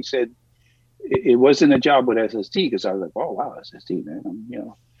 because he said it wasn't a job with SST, because I was like, oh wow, SST,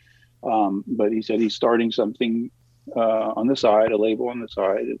 man, but he said he's starting something on the side, a label on the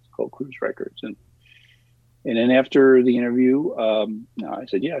side. It's called Cruise Records. And then after the interview, I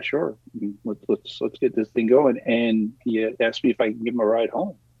said, yeah, sure. Let's get this thing going. And he asked me if I can give him a ride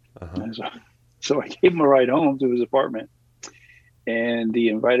home. Uh-huh. So I gave him a ride home to his apartment, and he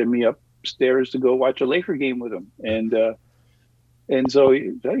invited me upstairs to go watch a Laker game with him. And so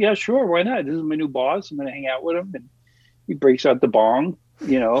he said, yeah, sure. Why not? This is my new boss. I'm going to hang out with him. And he breaks out the bong,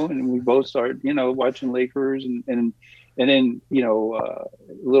 and we both start, watching Lakers. And then, a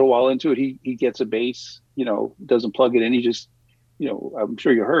little while into it, he gets a bass, doesn't plug it in. He just, I'm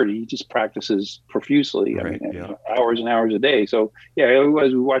sure you heard, he just practices profusely. Right, hours and hours a day. So yeah, I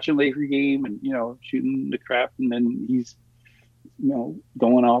was watching Laker game and, shooting the crap. And then he's,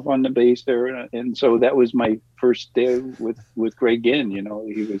 going off on the bass there. And so that was my first day with Greg Ginn. He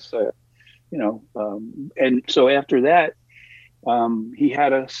was, and so after that, he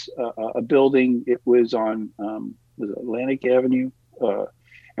had us a building. It was on was Atlantic Avenue,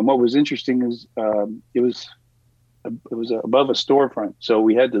 and what was interesting is it was above a storefront. So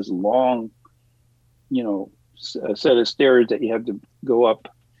we had this long, set of stairs that you had to go up,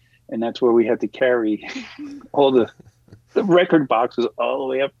 and that's where we had to carry all the record boxes all the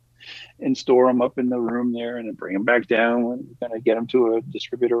way up and store them up in the room there, and then bring them back down when we're going to get them to a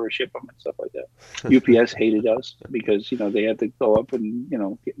distributor or ship them and stuff like that. UPS hated us because, they had to go up and,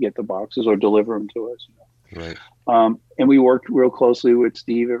 get the boxes or deliver them to us. Right. And we worked real closely with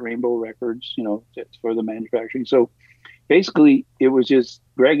Steve at Rainbow Records, for the manufacturing. So basically it was just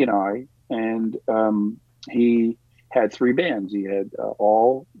Greg and I, and he had three bands. He had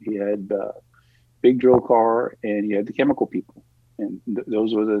All, he had Big Drill Car, and he had the Chemical People. And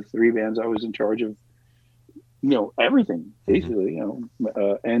those were the three bands I was in charge of, everything basically,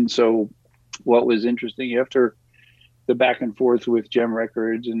 and so what was interesting after the back and forth with Gem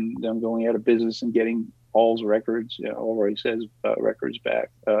Records and them going out of business and getting All's records, already says records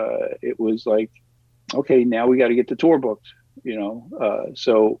back, it was like, okay, now we got to get the tour booked,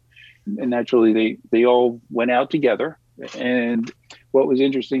 so, and naturally they all went out together. And what was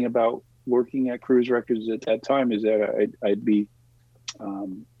interesting about working at Cruise Records at that time is that I'd be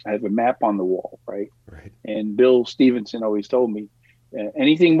I have a map on the wall, right? Right. And Bill Stevenson always told me,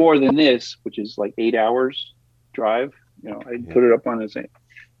 anything more than this, which is like 8 hours drive, I'd Yeah. put it up on the same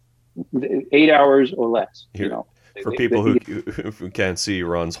 8 hours or less, Here, for people who can't see,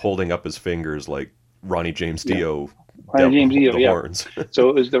 Ron's holding up his fingers like Ronnie James yeah. Dio, Ronnie James Dio, the yeah. horns. So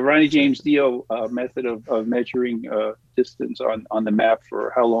it was the Ronnie James Dio method of measuring distance on the map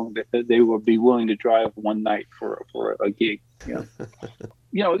for how long they would be willing to drive one night for a gig.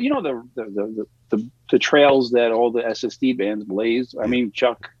 The trails that all the SSD bands blaze. I mean,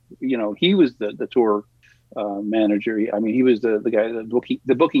 Chuck, he was the tour manager. I mean, he was the guy,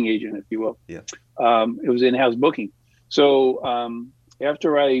 the booking agent, if you will. Yeah. It was in-house booking. So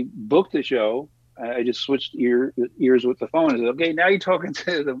after I booked the show, I just switched ears with the phone. I said, "Okay, now you're talking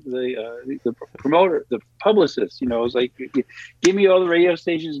to the promoter, the publicist." It was like, "Give me all the radio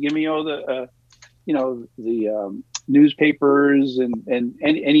stations, give me all the the newspapers and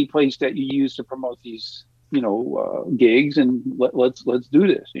any place that you use to promote these gigs, and let's do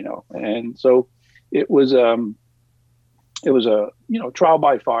this." And so it was a trial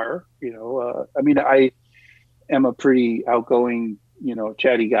by fire. I mean, I am a pretty outgoing,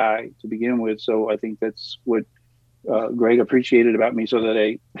 chatty guy to begin with. So I think that's what Greg appreciated about me, so that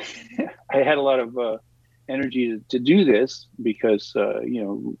I had a lot of energy to do this, because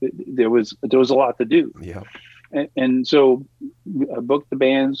there was a lot to do. Yeah. And so I booked the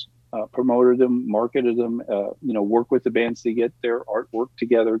bands, promoted them, marketed them, work with the bands to get their artwork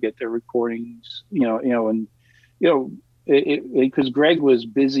together, get their recordings, because Greg was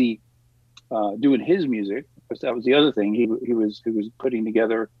busy doing his music. Because that was the other thing. He was putting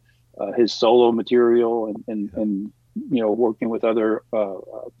together his solo material and working with other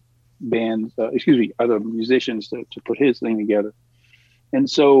bands, other musicians to put his thing together. And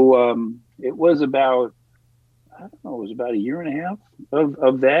so it was about, I don't know, it was about a year and a half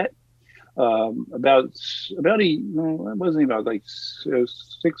of that. It wasn't about like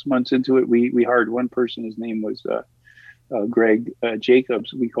 6 months into it. We hired one person. His name was Greg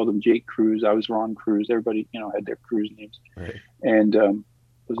Jacobs. We called him Jake Cruz. I was Ron Cruz. Everybody, had their Cruz names. Right. And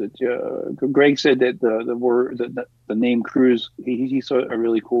Greg said that the name Cruz, he saw a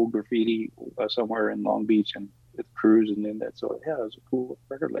really cool graffiti somewhere in Long Beach, and it's Cruz, and then it was a cool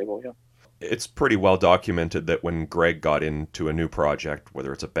record label. Yeah. It's pretty well documented that when Greg got into a new project,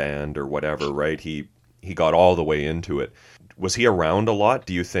 whether it's a band or whatever, right, he got all the way into it. Was he around a lot?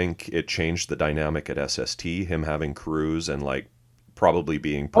 Do you think it changed the dynamic at SST, him having Cruz and like probably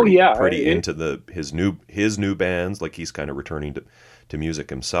being pretty into his new bands, like he's kind of returning to music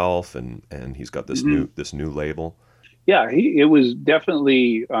himself, and he's got this new label? Yeah, it was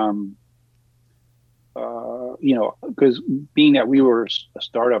definitely because being that we were a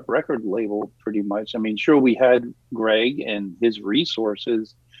startup record label, pretty much. I mean, sure, we had Greg and his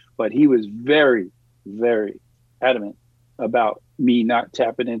resources, but he was very, very adamant about me not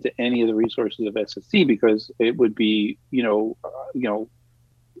tapping into any of the resources of SST, because it would be, to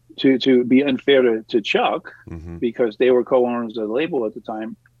be unfair to Chuck, Mm-hmm. because they were co-owners of the label at the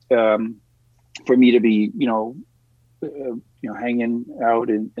time, for me to be, hanging out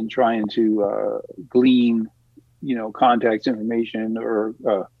and trying to glean, contacts information, or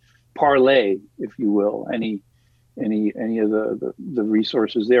parlay, if you will, any of the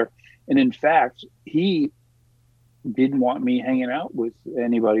resources there. And in fact, he didn't want me hanging out with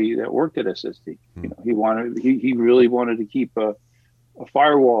anybody that worked at SST. He really wanted to keep a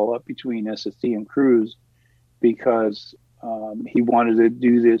firewall up between SST and Cruz, because he wanted to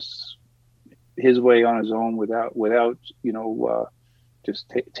do this his way on his own, without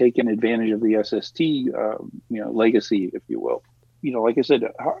just taking advantage of the SST legacy, if you will. Like I said,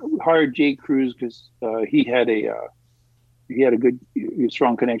 hired Jay Cruz because he had a good,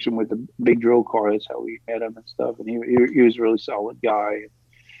 strong connection with the Big Drill Car. That's how we met him and stuff. And he was a really solid guy.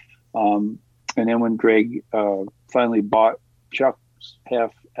 And then when Greg finally bought Chuck's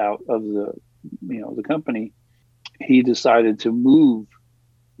half out of the company, he decided to move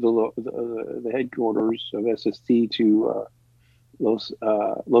the headquarters of SST to Los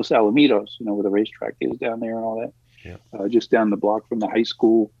Alamitos, where the racetrack is down there and all that. Yeah. Just down the block from the high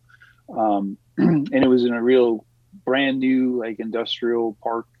school. And it was in a real brand new, like, industrial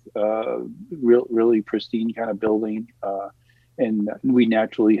park, really pristine kind of building. And we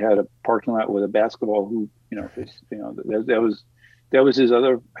naturally had a parking lot with a basketball hoop, that was his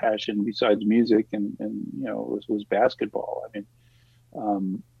other passion besides music, and was basketball. I mean,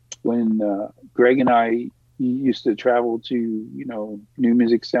 when Greg and I used to travel to, new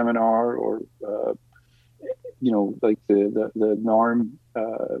music seminar, or, like the NARM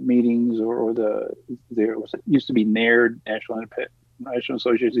meetings, or there used to be NAIRD, National National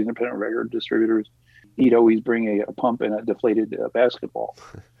Association of Independent Record Distributors. He'd always bring a pump and a deflated basketball,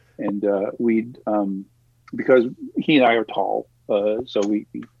 and we'd because he and I are tall, so we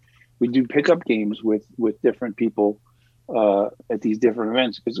do pickup games with different people at these different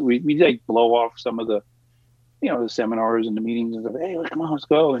events, because we like blow off some of the the seminars and the meetings and stuff. Hey, come on, let's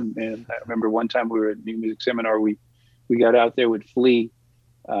go. And I remember one time we were at a new music seminar. We got out there with Flea,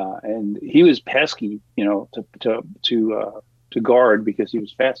 and he was pesky, to guard because he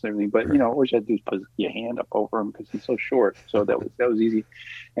was fast and everything. But all you had to do is put your hand up over him because he's so short. So that was easy.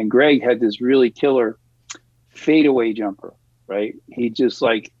 And Greg had this really killer fadeaway jumper, right? He just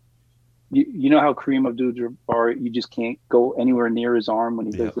like. You know how Kareem Abdul-Jabbar, you just can't go anywhere near his arm when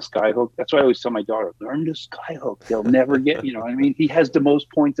he does the sky hook. That's why I always tell my daughter, learn the sky hook. They'll never get, I mean, he has the most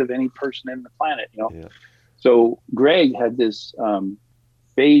points of any person in the planet, Yeah. So Greg had this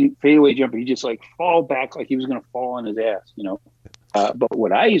fadeaway jumper. He just like fall back like he was going to fall on his ass, But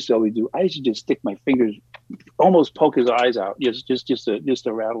what I used to always do, I used to just stick my fingers, almost poke his eyes out, just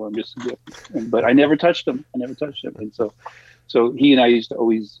to rattle him, but I never touched him. And so he and I used to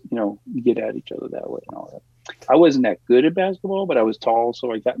always, get at each other that way and all that. I wasn't that good at basketball, but I was tall,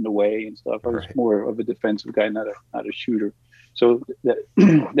 so I got in the way and stuff. I was more of a defensive guy, not a shooter. So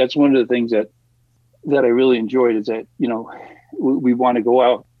that's one of the things that I really enjoyed, is that we want to go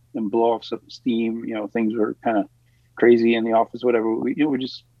out and blow off some steam. Things were kind of crazy in the office, whatever. We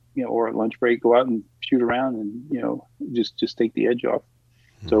just or at lunch break, go out and shoot around and just take the edge off.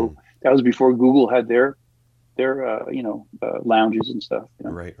 Mm-hmm. So that was before Google had their lounges and stuff.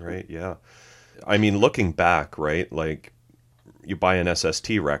 Right. Yeah. I mean, looking back, right, like you buy an SST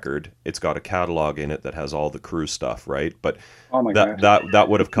record, it's got a catalog in it that has all the crew stuff, right? But that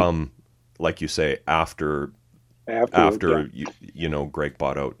would have come, like you say, after Greg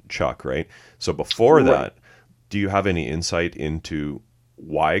bought out Chuck, right? So before that, do you have any insight into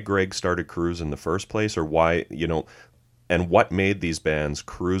why Greg started Cruise in the first place, or why, and what made these bands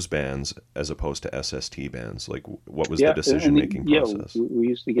cruise bands as opposed to SST bands? Like, what was the decision-making process? Yeah, we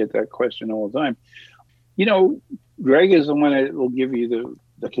used to get that question all the time. Greg is the one that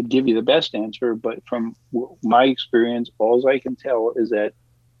could give you the best answer. But from my experience, all I can tell is that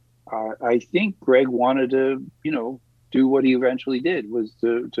I think Greg wanted to, do what he eventually did, was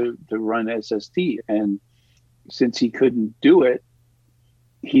to run SST. And since he couldn't do it,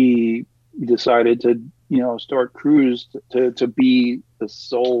 he decided to start Cruise to be the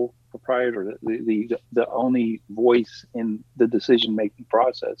sole proprietor, the only voice in the decision-making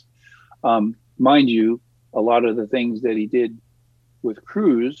process. Mind you, a lot of the things that he did with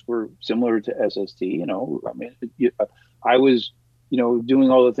Cruise were similar to SST. I was,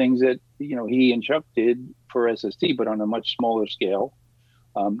 doing all the things that, he and Chuck did for SST, but on a much smaller scale.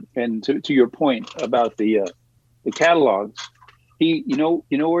 And to your point about the catalogs, he,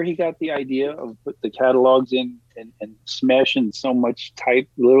 where he got the idea of put the catalogs in and smashing so much type,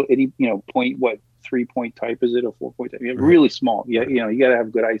 little itty, 3-point type, is it, a 4-point type? Really small. Yeah, you got to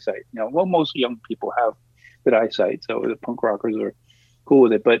have good eyesight. Most young people have good eyesight, so the punk rockers are cool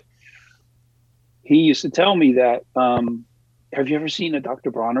with it. But he used to tell me that, have you ever seen a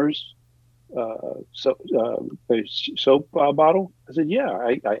Dr. Bronner's soap bottle? I said, yeah.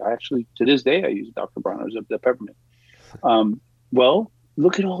 I actually, to this day, I use Dr. Bronner's, the peppermint. Well,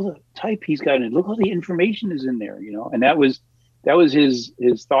 look at all the type he's got in it. Look all the information is in there, and that was his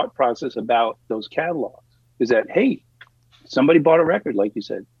thought process about those catalogs, is that, hey, somebody bought a record, like you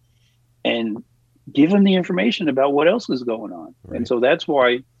said, and give them the information about what else is going on. Right. And so that's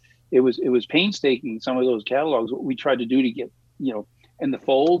why it was painstaking. Some of those catalogs, what we tried to do to get, and the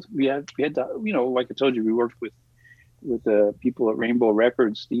fold, we had to, like I told you, we worked with the people at Rainbow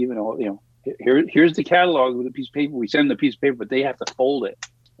Records, Steve and all, here's the catalog with a piece of paper. We send them the piece of paper, but they have to fold it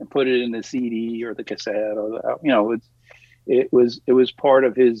and put it in the CD or the cassette, or it was part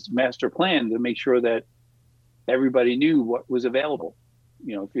of his master plan to make sure that everybody knew what was available.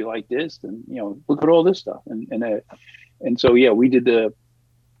 If you like this, then look at all this stuff, and so we did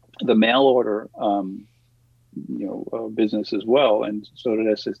the mail order business as well, and so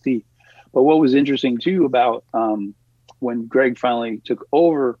did SST. But what was interesting too about when Greg finally took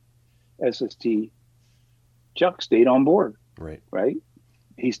over SST, Chuck stayed on board. Right.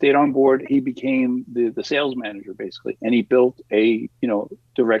 He stayed on board. He became the sales manager, basically, and he built a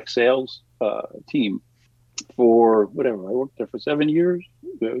direct sales team for whatever. I worked there for 7 years.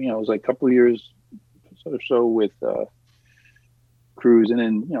 It was like a couple of years or so with Cruise, and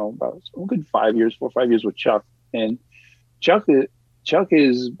then about a good 4 or 5 years with Chuck. And Chuck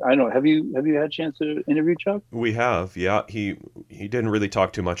is, I don't know, have you had a chance to interview Chuck? We have, yeah. He didn't really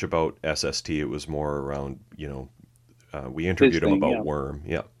talk too much about SST. It was more around, We interviewed him thing, about yeah. Worm.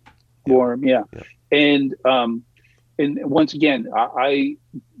 Yeah. Warm, yeah. Yeah. And once again,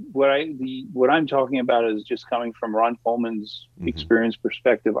 what I'm talking about is just coming from Ron Coleman's experience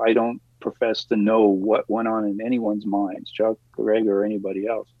perspective. I don't profess to know what went on in anyone's minds, Chuck, Greg, or anybody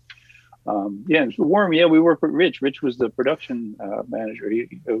else. Yeah, Worm. Yeah, we worked with Rich. Rich was the production manager at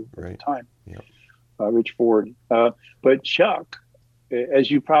the time. Yeah. Rich Ford. But Chuck, as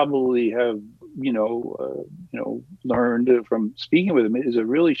you probably have, learned from speaking with him, is a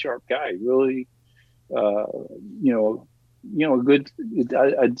really sharp guy. Really, a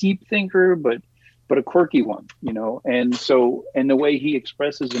deep thinker, but a quirky one. And the way he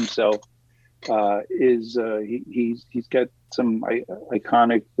expresses himself is he's got some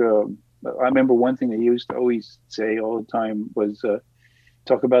iconic. I remember one thing that he used to always say all the time was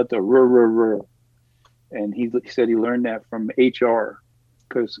talk about the r, and he said he learned that from HR,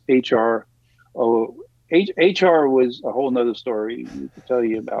 because HR was a whole nother story to tell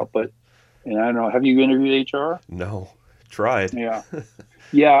you about. But, and I don't know, have you interviewed HR? No, tried. Yeah.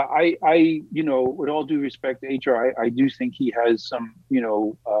 Yeah, I with all due respect to HR, I do think he has some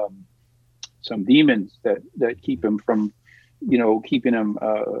some demons that keep him from keeping him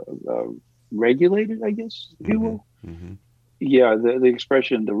regulated, I guess, if you will. Mm-hmm. Yeah, the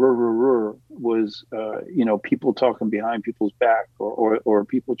expression the rrr was people talking behind people's back, or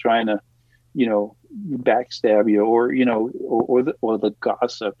people trying to backstab you, or the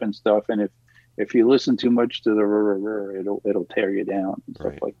gossip and stuff. And if you listen too much to the rrr, it'll tear you down and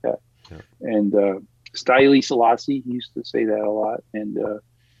stuff like that. Yeah. And Styli Selassie, he used to say that a lot. And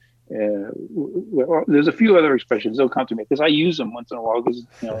there's a few other expressions. They'll come to me because I use them once in a while, because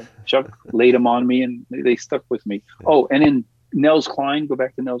Chuck laid them on me and they stuck with me. Yeah. Oh, and then Nels Cline, go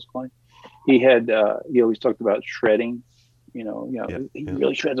back to Nels Cline. He always talked about shredding. He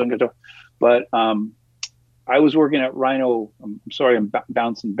really shreds on guitar. But I was working at Rhino. I'm sorry, I'm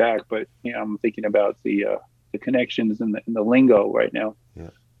bouncing back, but I'm thinking about the connections and the lingo right now. Yeah.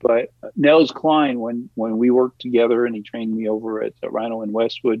 But Nels Cline, when we worked together and he trained me over at Rhino in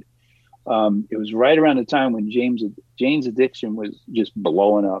Westwood, it was right around the time when Jane's Addiction was just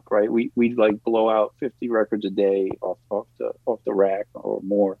blowing up. Right, we'd like blow out 50 records a day off the rack or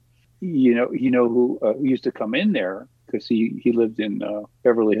more. Who used to come in there because he lived in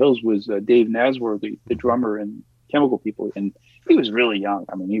Beverly Hills was Dave Nasworthy, the drummer in Chemical People, and he was really young.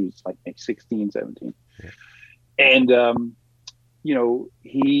 I mean, he was like 16, 17, and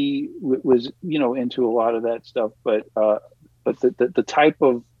he was into a lot of that stuff, but the type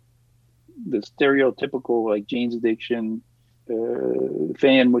of the stereotypical like Jane's Addiction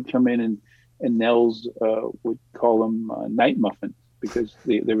fan would come in, and Nels would call them night muffins, because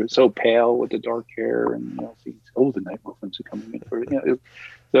they were so pale with the dark hair, and the night muffins are coming in for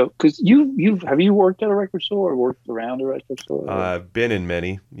so because have you worked at a record store or worked around a record store? I've been in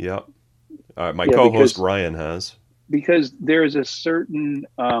many. Yep. My co-host Ryan has. Because there's a certain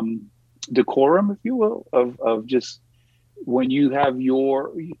decorum, if you will, of just when you have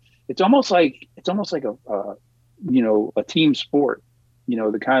it's almost like a team sport,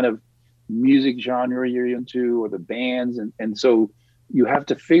 the kind of music genre you're into, or the bands, and so you have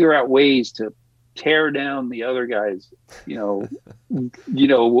to figure out ways to tear down the other guys,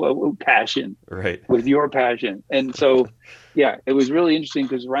 passion, right, with your passion. And so, yeah, it was really interesting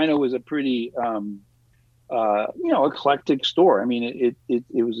because Rhino was a pretty eclectic store. I mean, it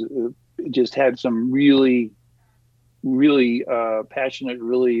just had some really, really passionate,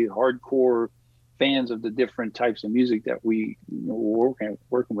 really hardcore fans of the different types of music that we were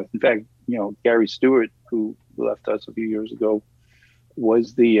working with. In fact, Gary Stewart, who left us a few years ago,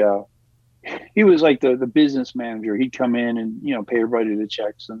 was he was like the business manager. He'd come in and pay everybody the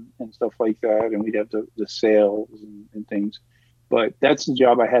checks and stuff like that, and we'd have the sales and things. But that's the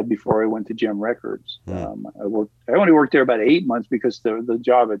job I had before I went to Gem Records. I only worked there about 8 months because the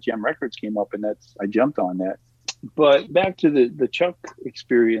job at Gem Records came up, and I jumped on that. But back to the Chuck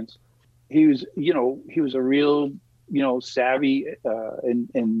experience, he was a real savvy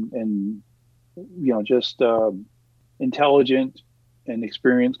and just intelligent and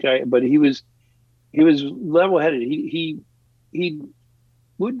experienced guy. But he was level headed. He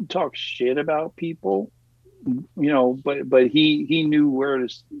wouldn't talk shit about people. But he knew where to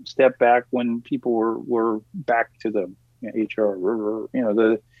step back when people were back to the HR,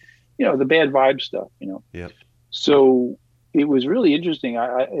 the bad vibe stuff, Yeah. So it was really interesting.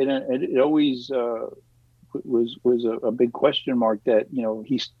 It always was a big question mark that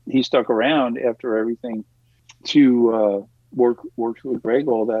he stuck around after everything to work with Greg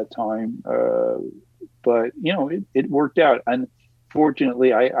all that time. But it worked out. And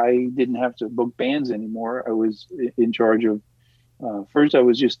fortunately, I didn't have to book bands anymore. I was in charge of. First, I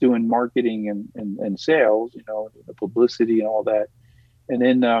was just doing marketing and sales, the publicity and all that. And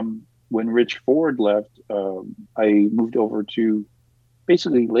then when Rich Ford left, I moved over to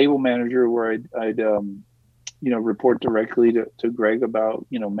basically label manager, where I'd report directly to Greg about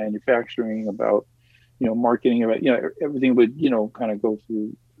manufacturing, about marketing, about everything would kind of go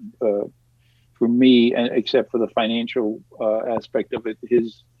through for me, and except for the financial aspect of it.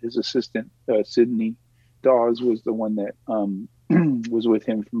 His assistant Sydney Dawes was the one that was with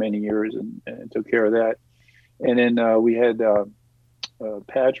him for many years and took care of that. And then we had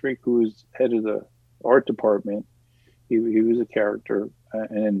Patrick, who was head of the art department. He was a character,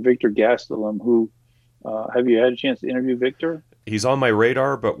 and then Victor Gastelum, who have you had a chance to interview Victor? He's on my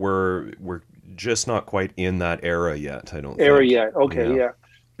radar, but we're just not quite in that era yet. I don't Era think. yet. Okay, yeah.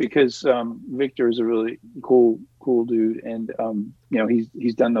 Because Victor is a really cool dude, and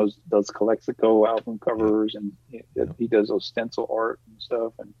he's done those Calexico album covers, and he does those stencil art and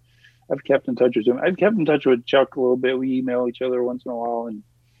stuff. And I've kept in touch with him. I've kept in touch with Chuck a little bit. We email each other once in a while and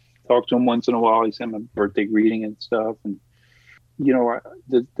talk to him once in a while. He sent me a birthday greeting and stuff. And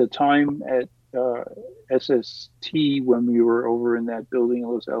the time at SST when we were over in that building in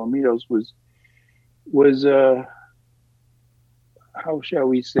Los Alamitos was how shall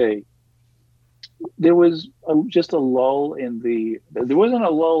we say? There was just a lull there wasn't a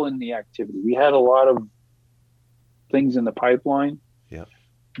lull in the activity. We had a lot of things in the pipeline. Yeah.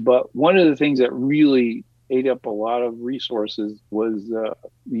 But one of the things that really ate up a lot of resources was, the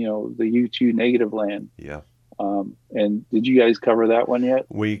U2 Negative Land. Yeah. And did you guys cover that one yet?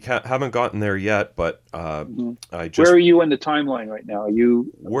 We haven't gotten there yet, but Where are you in the timeline right now?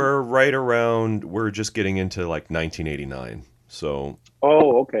 We're right around. We're just getting into like 1989. So.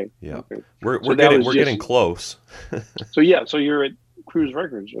 Oh, okay. Yeah. Okay. We're getting close. So you're at Cruise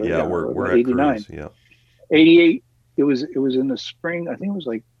Records. Right? Yeah, we're at 89. Cruise. Yeah. 88. It was in the spring. I think it was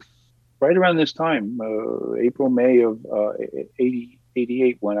like right around this time, April, May of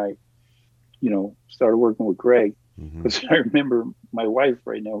 88, when I, started working with Greg. Because I remember my wife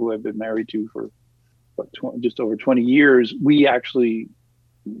right now, who I've been married to for just over 20 years. We actually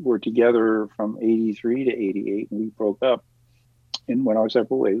were together from 83 to 88, and we broke up and went our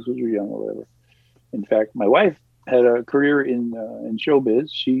separate ways, because we were young or whatever. In fact, my wife had a career in showbiz.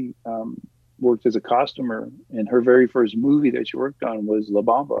 She worked as a costumer, and her very first movie that she worked on was La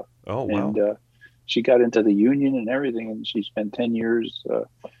Bamba. Oh, wow. And she got into the union and everything, and she spent 10 years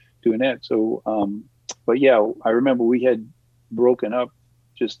doing that. So, but yeah, I remember we had broken up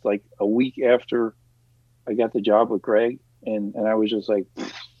just like a week after I got the job with Greg, and I was just like,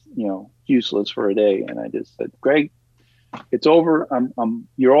 useless for a day. And I just said, Greg, it's over. I'm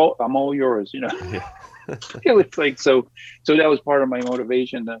all yours. Yeah. It was like, so that was part of my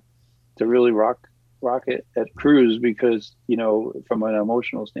motivation to really rock it at Cruise, because from an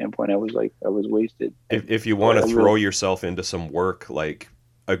emotional standpoint, I was wasted. If you want to throw yourself into some work, like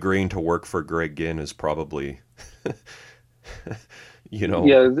agreeing to work for Greg Ginn is probably about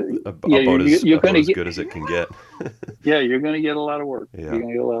as good as it can get. Yeah, you're going to get a lot of work. Yeah. You're going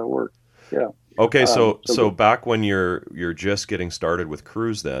to get a lot of work. Yeah. Okay, so back when you're just getting started with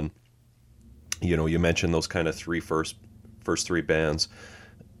Cruise, then you mentioned those kind of first three bands.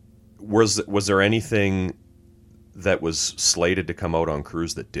 Was there anything that was slated to come out on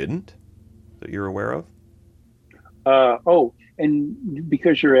Cruise that didn't, that you're aware of? And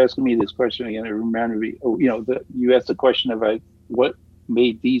because you're asking me this question again, it reminded me. You asked the question of what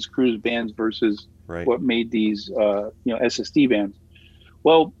made these Cruise bands versus what made these SSD bands.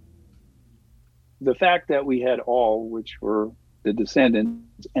 Well, the fact that we had All, which were the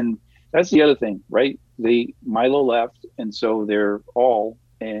Descendants, and that's the other thing, right? Milo left, and so they're All.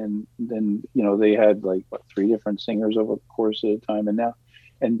 And then, they had like three different singers over the course of the time. And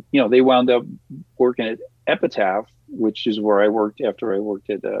they wound up working at Epitaph, which is where I worked after I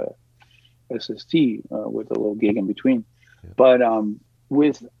worked at SST with a little gig in between. Yeah. But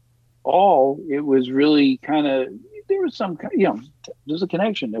with All, it was really kind of, there was some, there's a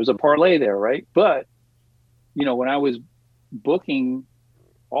connection. There was a parlay there, right? But, when I was booking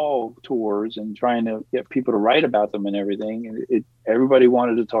All tours and trying to get people to write about them and everything, everybody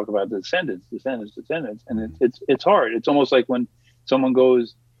wanted to talk about Descendants, and it's hard. It's almost like when someone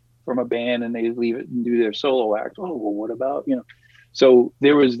goes from a band and they leave it and do their solo act. Oh, well, what about So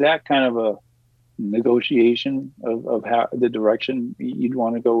there was that kind of a negotiation of how the direction you'd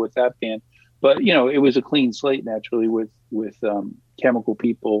want to go with that band, but it was a clean slate naturally with Chemical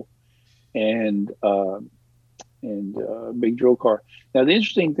People and Big Drill Car. Now, the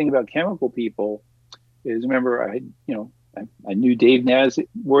interesting thing about Chemical People is, remember, I I knew Dave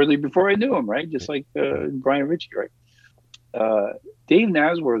Nasworthy before I knew him, right? Just like Brian Ritchie, right? Dave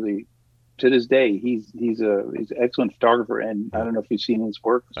Nasworthy, to this day, he's an excellent photographer, and I don't know if you've seen his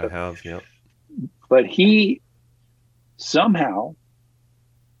work. I have, yeah. But he somehow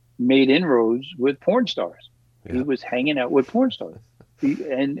made inroads with porn stars. Yeah. He was hanging out with porn stars,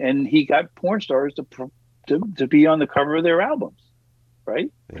 and he got porn stars to be on the cover of their albums,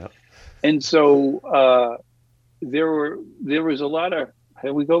 right? Yeah. And so there was a lot of,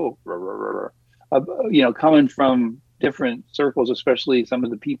 here we go, coming from different circles, especially some of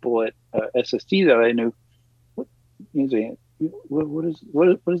the people at SST that I knew. What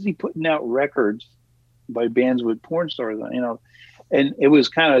is he putting out records by bands with porn stars on, and it was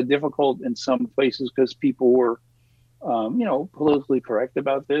kind of difficult in some places because people were politically correct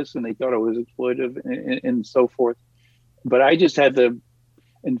about this, and they thought it was exploitive and so forth. But I just had to,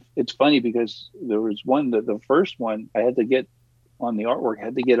 and it's funny because there was the first one I had to get on the artwork, I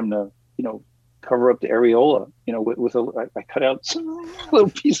had to get him to, cover up the areola, with I cut out some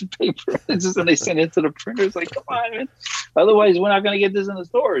little piece of paper and they sent it to the printer. It's like, come on, man. Otherwise we're not going to get this in the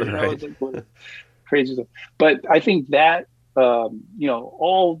stores. Right. It's like, crazy stuff. But I think that,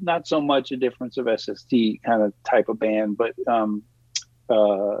 all not so much a difference of SST kind of type of band, but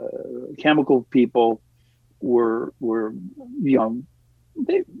Chemical People were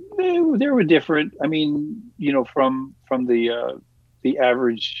they were different. I mean, from the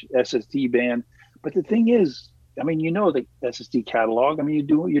average SST band. But the thing is, I mean, the SST catalog. I mean,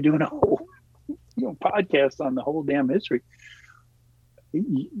 you're doing a whole podcast on the whole damn history.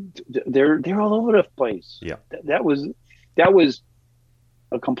 They're all over the place. Yeah, that was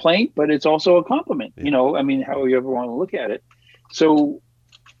a complaint, but it's also a compliment. Yeah. I mean, however you ever want to look at it. So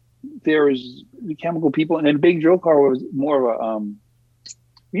there's the Chemical People, and then Big Drill Car was more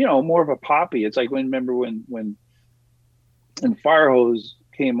of a poppy. It's like remember when Firehose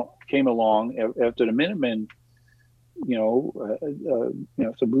came along after the Minutemen, so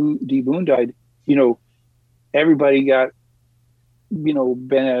D Boon died, everybody got,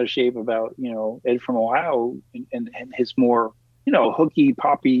 bent out of shape about, Ed from Ohio and his more, hooky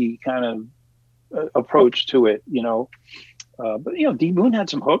poppy kind of approach to it, but, D Boon had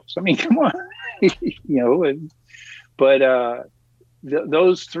some hooks. I mean, come on, but the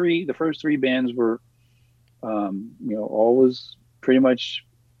first three bands were, always pretty much,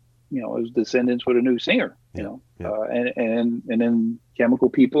 as descendants with a new singer, Yeah. and then Chemical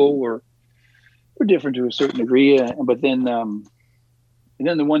People were different to a certain degree, but then and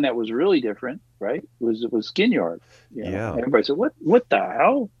then the one that was really different, right, was Skin Yard. Yeah. Everybody said, what the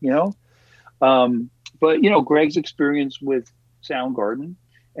hell, but Greg's experience with Soundgarden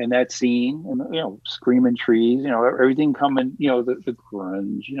and that scene, and Screaming Trees, everything coming, the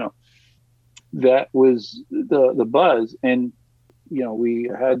grunge, that was the buzz. And we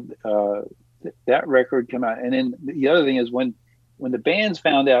had that record come out, and then the other thing is when the bands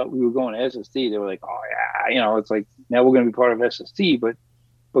found out we were going to SST, they were like, oh yeah, it's like, now we're going to be part of SST. But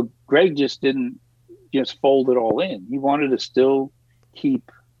Greg just didn't just fold it all in. He wanted to still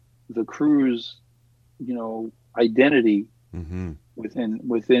keep the Crew's identity Mm-hmm.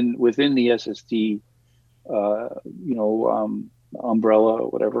 within the SST umbrella or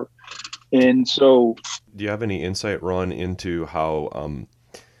whatever. And so, do you have any insight, Ron, into how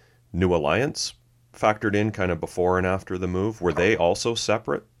New Alliance factored in kind of before and after the move? Were they also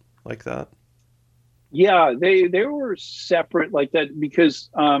separate like that? Yeah, they were separate like that because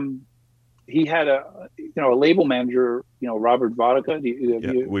he had a label manager, Robert Vodka.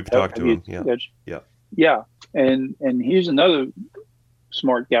 We've talked to him. Yeah, and he's another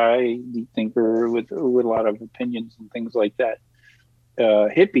smart guy, deep thinker with a lot of opinions and things like that.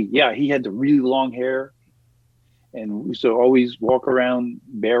 Hippie, yeah, he had the really long hair, and we used to always walk around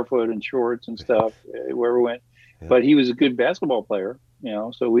barefoot and shorts and stuff wherever we went. Yeah. But he was a good basketball player, so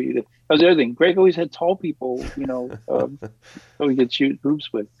that was the other thing. Greg always had tall people, so he could shoot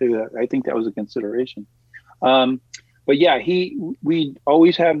hoops with too. I think that was a consideration. But yeah, we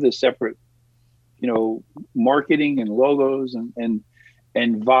always have the separate, marketing and logos and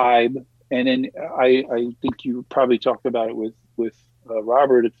vibe. And then I think you probably talked about it with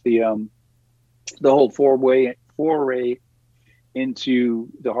Robert. It's the whole foray into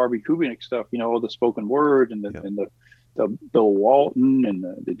the Harvey Kubinick stuff. All the spoken word and the Bill Walton and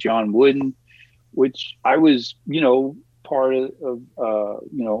the John Wooden, which I was part of.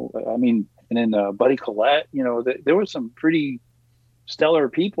 I mean, and then Buddy Collette. There were some pretty stellar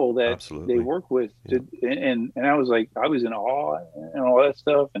people that Absolutely. They work with, and I was in awe and all that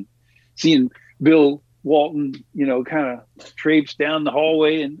stuff, and seeing Bill Walton, kind of traipse down the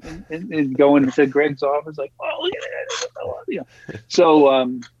hallway and go into Greg's office like, oh, look at that.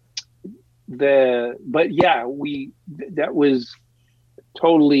 So but yeah, that was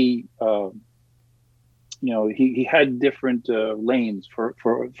totally, he had different lanes for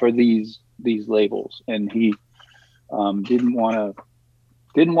these labels, and he didn't want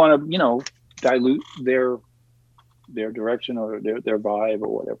to dilute their direction or their vibe or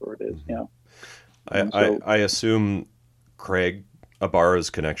whatever it is. I assume Craig Ibarra's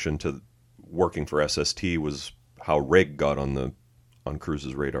connection to working for SST was how Rig got on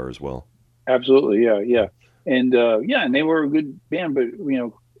Cruise's radar as well. Absolutely, yeah, and and they were a good band, but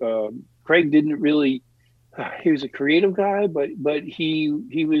Craig didn't really. He was a creative guy, but he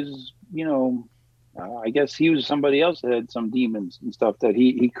was, I guess he was somebody else that had some demons and stuff that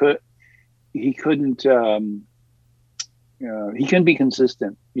he couldn't. He couldn't be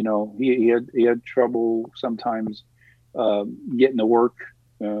consistent. He had trouble sometimes getting to work,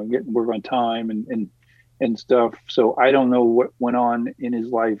 getting work on time and stuff. So I don't know what went on in his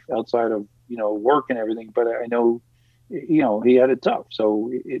life outside of work and everything, but I know he had it tough.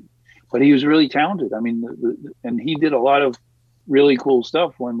 But he was really talented. I mean, and he did a lot of really cool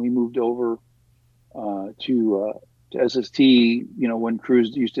stuff when we moved over to SST. When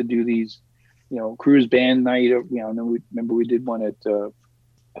Cruise used to do these. Cruise band night. And then we did one at the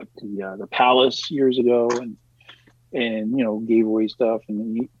Palace years ago, and gave away stuff.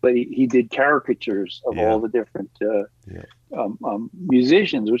 But he did caricatures of all the different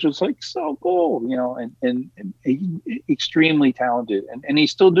musicians, which was like so cool. And he, extremely talented, and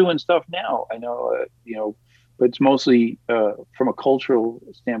he's still doing stuff now. I know, but it's mostly from a cultural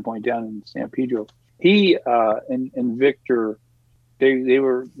standpoint down in San Pedro. He and Victor. They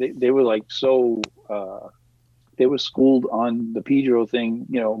were like so they were schooled on the Pedro thing,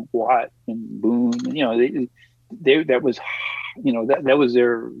 Watt and Boone, they that was that was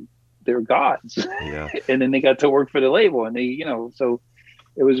their gods. Yeah. And then they got to work for the label, and they so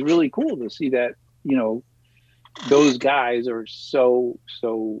it was really cool to see that those guys are so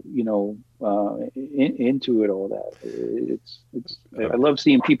into it all. That it's I love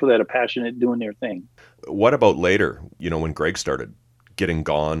seeing people that are passionate doing their thing. What about later, when Greg started getting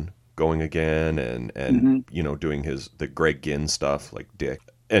going again and Mm-hmm. Doing the Greg Ginn stuff like Dick,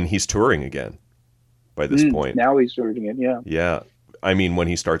 and he's touring again by this point. Now he's touring it. Yeah. I mean, when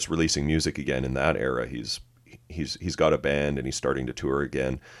he starts releasing music again in that era, he's got a band and he's starting to tour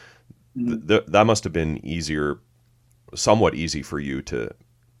again. Mm-hmm. That must have been somewhat easy for you to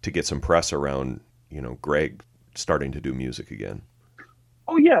get some press around, Greg starting to do music again.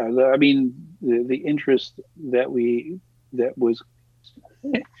 Oh yeah. I mean, the interest that was,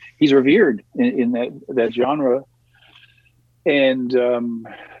 he's revered in that genre. And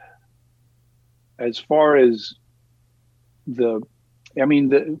as far as the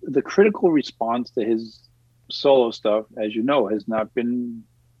critical response to his solo stuff, as you know, has not been,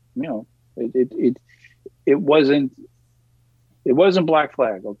 it wasn't Black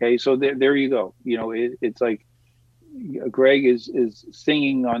Flag. Okay. So there you go. It's like Greg is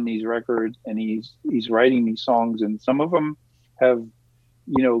singing on these records, and he's writing these songs, and some of them have,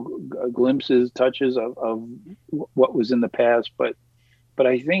 glimpses, touches of what was in the past. But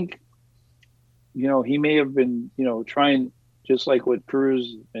I think, he may have been, trying, just like with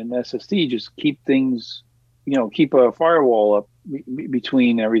Cruise and SST, just keep things, keep a firewall up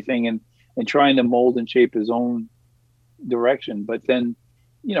between everything, and trying to mold and shape his own direction. But then,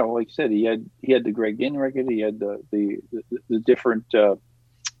 like you said, he had the Greg Ginn record, he had the different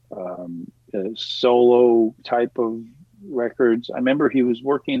solo type of records. I remember he was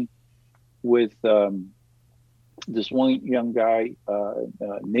working with this one young guy,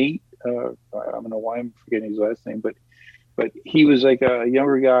 Nate. I don't know why I'm forgetting his last name, but he was like a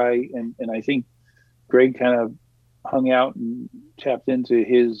younger guy, and I think Greg kind of hung out and tapped into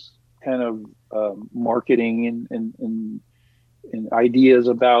his kind of marketing and ideas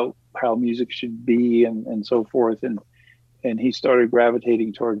about how music should be and so forth, and he started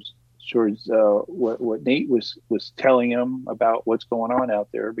gravitating towards what Nate was telling him about what's going on out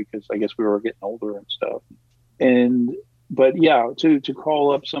there, because I guess we were getting older and stuff. But yeah, to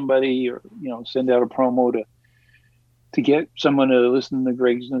call up somebody, or send out a promo to get someone to listen to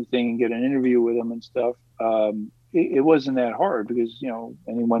Greg's new thing and get an interview with him and stuff, it wasn't that hard, because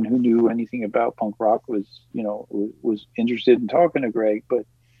anyone who knew anything about punk rock was interested in talking to Greg. But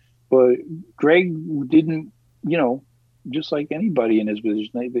Greg didn't, just like anybody in his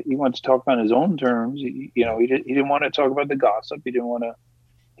position, he wants to talk on his own terms. He didn't want to talk about the gossip.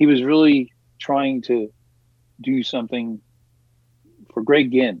 He was really trying to do something for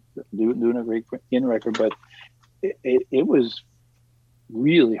Greg Ginn, doing a great in record, but it was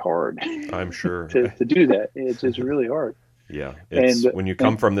really hard I'm sure. to do that. It's really hard. Yeah, it's And when you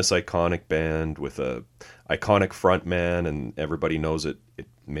come from this iconic band with a iconic front man, and everybody knows it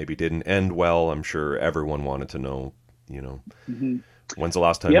maybe didn't end well. I'm sure everyone wanted to know, mm-hmm. when's the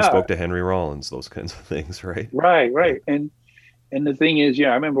last time you spoke to Henry Rollins, those kinds of things, right? Right. And the thing is,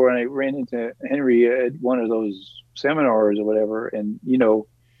 I remember when I ran into Henry at one of those seminars or whatever, and he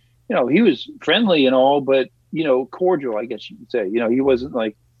was friendly and all, but cordial, I guess you could say. He wasn't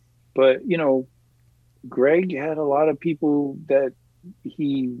like, but Greg had a lot of people that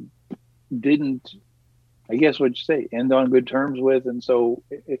he didn't, I guess what you say, end on good terms with, and so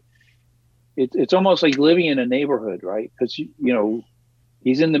it's almost like living in a neighborhood, right? Because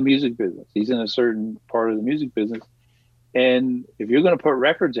he's in the music business, he's in a certain part of the music business, and if you're going to put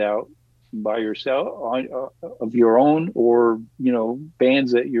records out by yourself of your own, or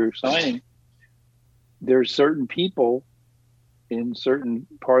bands that you're signing, there's certain people in certain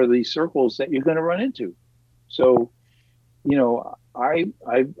part of these circles that you're going to run into. So, I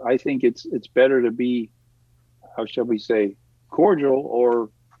think it's better to be, how shall we say, cordial or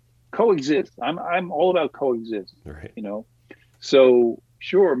coexist. I'm all about coexist. Right. So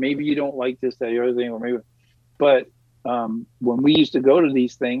sure, maybe you don't like this, that, the other thing, or maybe, but when we used to go to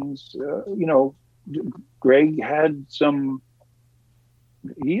these things, Greg had some.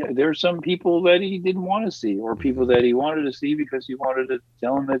 There's some people that he didn't want to see, or people that he wanted to see because he wanted to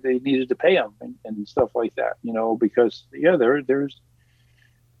tell them that they needed to pay him and stuff like that. Because there's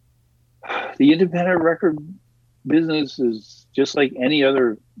the independent record business is just like any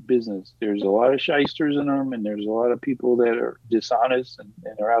other business. There's a lot of shysters in them, and there's a lot of people that are dishonest and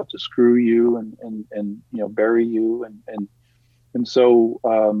are out to screw you and bury you and so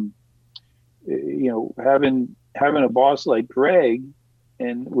having a boss like Greg,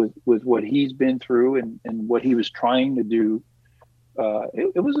 and with what he's been through and what he was trying to do,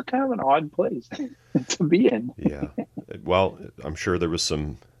 it was a kind of an odd place to be in. Yeah. Well, I'm sure there was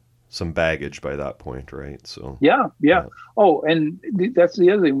some baggage by that point, right? So yeah. Oh, and that's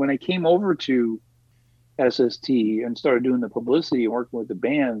the other thing. When I came over to SST and started doing the publicity and working with the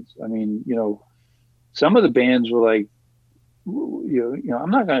bands, I mean, some of the bands were like,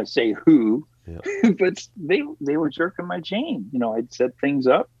 I'm not going to say who, but they were jerking my chain. I'd set things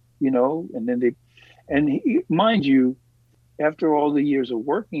up, and then mind you, after all the years of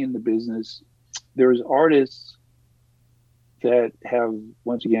working in the business, there's artists that have,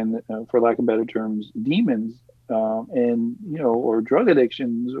 once again, for lack of better terms, demons, and or drug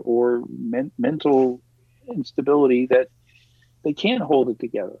addictions or mental instability that they can't hold it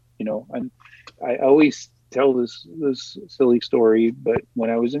together. And I always tell this silly story, but when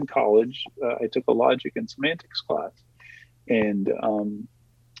I was in college, I took a logic and semantics class, and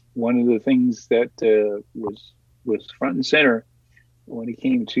one of the things that was front and center when it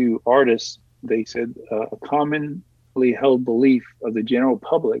came to artists, they said a commonly held belief of the general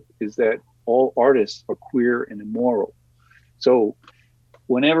public is that all artists are queer and immoral. So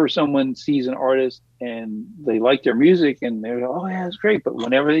whenever someone sees an artist and they like their music and they're, oh yeah, it's great, but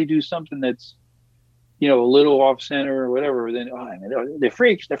whenever they do something that's a little off center or whatever, then they're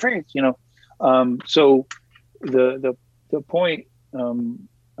freaks. So the point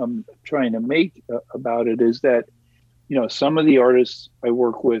I'm trying to make about it is that some of the artists I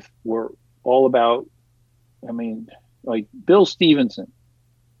work with were all about. I mean, like Bill Stevenson,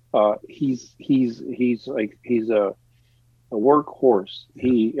 he's a workhorse.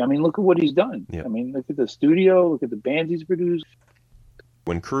 Look at what he's done. Yeah. Look at the studio. Look at the bands he's produced.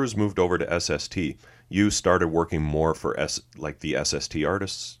 When Cruz moved over to SST, you started working more for the SST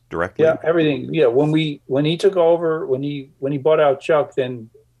artists directly? Yeah, everything. Yeah, when he took over, when he bought out Chuck, then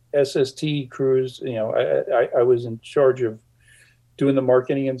SST Cruz, I was in charge of doing the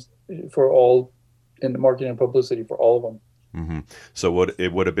marketing and the marketing and publicity for all of them. Mm-hmm. So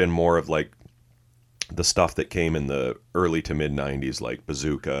it would have been more of like the stuff that came in the early to mid 90s, like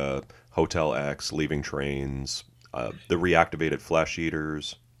Bazooka, Hotel X, Leaving Trains, the Reactivated Flesh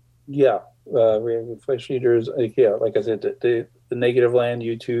Eaters. Yeah, Reactivated Flesh Eaters. Like I said, the Negative Land,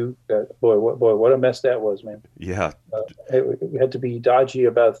 U2. Boy, what a mess that was, man. Yeah, we had to be dodgy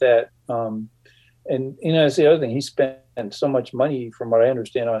about that. And that's the other thing. He spent so much money, from what I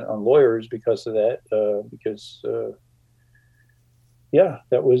understand, on lawyers because of that. That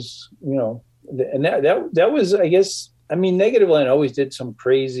was and that was, I guess. Negative Land always did some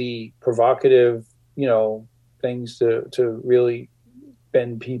crazy, provocative, things to really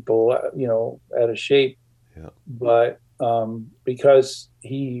bend people, out of shape. Yeah. But because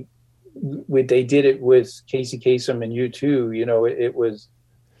they did it with Casey Kasem and U2,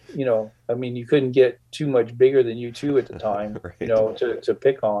 I mean, you couldn't get too much bigger than U2 at the time, Right. to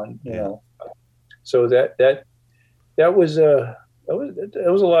pick on, Yeah. So that was a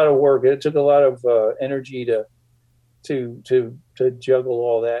lot of work. It took a lot of energy to juggle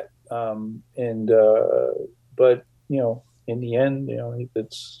all that. But in the end,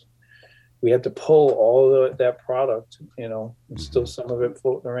 we had to pull all that product, and still some of it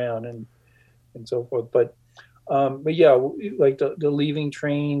floating around and so forth. But yeah, like the leaving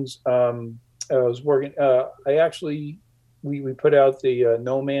trains. I was working. I actually we put out the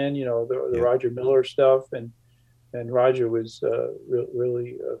No Man, the Yeah. Roger Miller stuff, and Roger was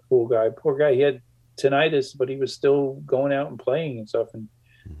really a cool guy. Poor guy, he had tinnitus, but he was still going out and playing and stuff. And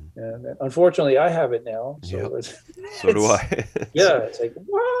unfortunately, I have it now. So Yeah. So do I. Yeah, it's like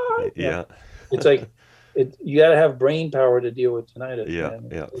what? Yeah. It's like you got to have brain power to deal with tinnitus. Yeah. Man.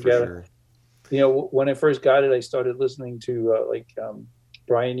 Yeah. You For gotta, sure. when I first got it, I started listening to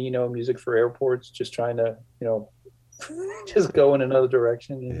Brian Eno, Music for Airports, just trying to just go in another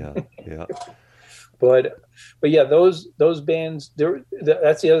direction. Yeah. Yeah. But yeah, those bands.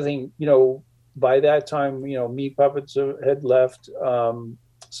 That's the other thing. By that time, Meat Puppets had left.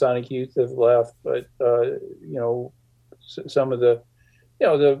 Sonic Youth have left, but some of the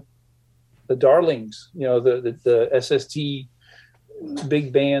darlings, the SST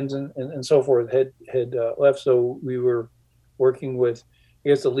big bands and so forth had left. So we were working with, I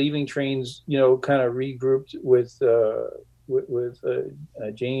guess, the Leaving Trains, kind of regrouped with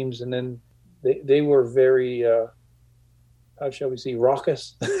James, and then they were very how shall we say,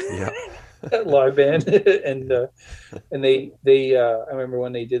 raucous. Yeah. Live band. and they I remember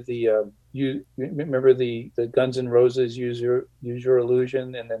when they did the you remember the Guns N' Roses use your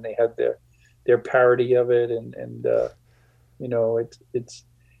illusion, and then they had their parody of it, and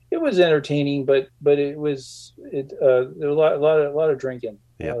it was entertaining, but there was a lot of drinking.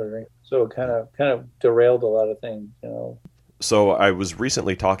 Yeah. So it kind of derailed a lot of things. So I was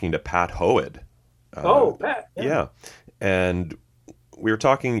recently talking to Pat Hoed. Pat. Yeah. And we were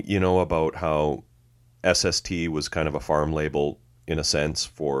talking, about how SST was kind of a farm label in a sense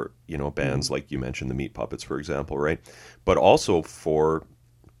for, bands like you mentioned, the Meat Puppets, for example, right? But also for,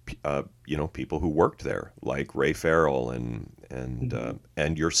 people who worked there, like Ray Farrell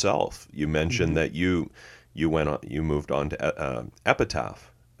and yourself. You mentioned that you moved on to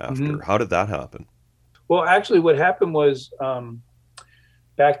Epitaph after. How did that happen? Well, actually, what happened was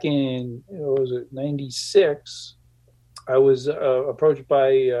back in, was it 96? I was approached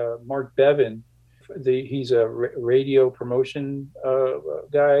by Mark Bevan. He's a radio promotion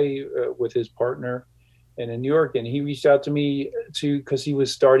guy with his partner in New York, and he reached out to me because he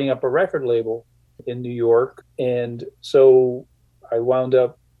was starting up a record label in New York, and so I wound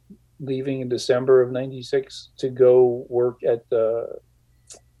up leaving in December of '96 to go work at the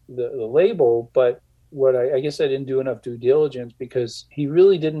label. But what I guess I didn't do enough due diligence, because he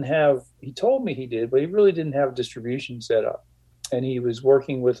really didn't have, he told me he did, but he really didn't have distribution set up. And he was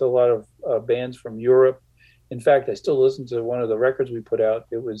working with a lot of bands from Europe. In fact, I still listen to one of the records we put out.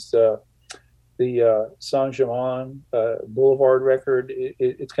 It was the Saint-Germain Boulevard record.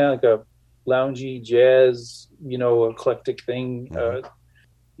 It's kind of like a loungy jazz, eclectic thing.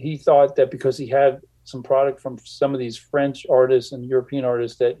 He thought that because he had some product from some of these French artists and European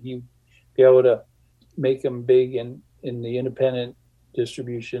artists, that he'd be able to make them big in the independent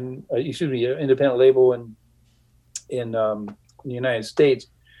distribution, independent label in the United States.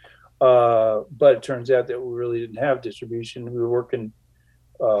 But it turns out that we really didn't have distribution. We were working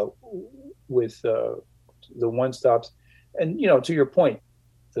with the one stops, and to your point,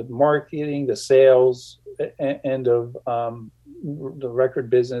 the marketing, the sales end of the record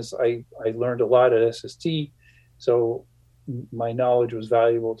business. I learned a lot at SST, so my knowledge was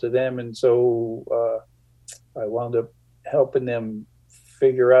valuable to them, and so I wound up helping them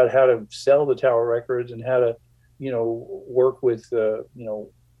figure out how to sell the Tower records and how to, work with,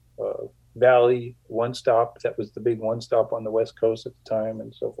 Valley One Stop. That was the big one stop on the West Coast at the time,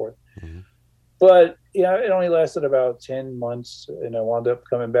 and so forth. But yeah, it only lasted about 10 months, and I wound up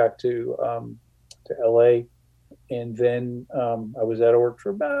coming back to LA, and then I was out of work for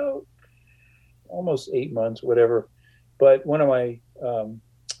about almost 8 months, whatever. But one of my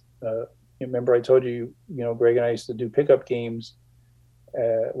remember I told you, Greg and I used to do pickup games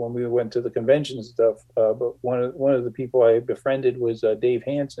when we went to the convention and stuff. But one of the people I befriended was Dave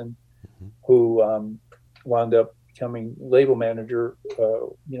Hansen, who wound up becoming label manager,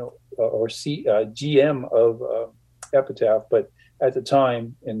 or GM of Epitaph. But at the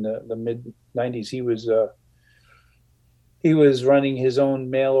time, in the mid '90s, he was running his own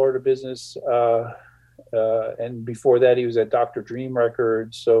mail order business, and before that he was at Dr. Dream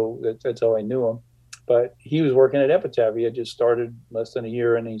Records, so that's how I knew him. But he was working at Epitaph. He had just started less than a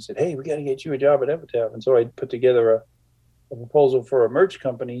year, and he said, "Hey, we got to get you a job at Epitaph." And so I put together a proposal for a merch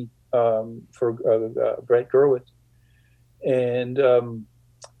company for Brett Gerwitz, and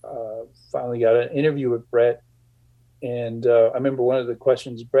finally got an interview with Brett. And I remember one of the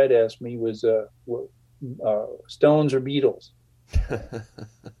questions Brett asked me was, Stones or Beatles?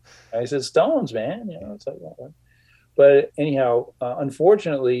 I said, Stones, man. It's like, but anyhow,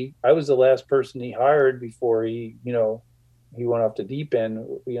 unfortunately, I was the last person he hired before he went off the deep end,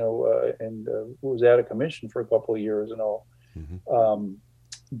 and was out of commission for a couple of years and all. Mm-hmm.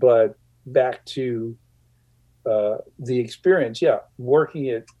 But back to the experience, working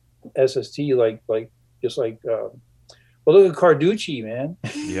at SST, well, look at Carducci, man.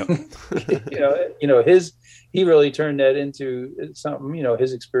 Yep. He really turned that into something.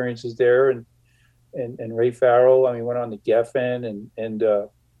 His experiences there, and Ray Farrell. I mean, went on to Geffen, and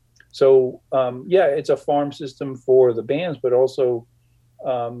so it's a farm system for the bands, but also,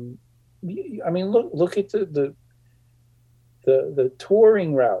 look at the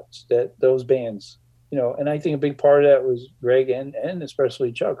touring routes that those bands, and I think a big part of that was Greg and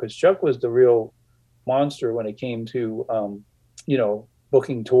especially Chuck, because Chuck was the real monster when it came to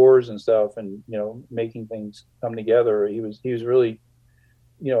booking tours and stuff, and making things come together. He was really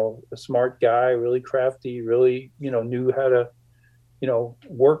a smart guy, really crafty, really knew how to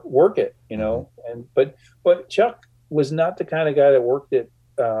work it, and but Chuck was not the kind of guy that worked it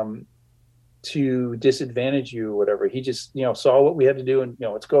to disadvantage you or whatever. He just saw what we had to do and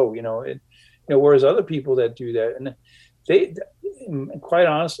let's go, whereas other people that do that, and they, quite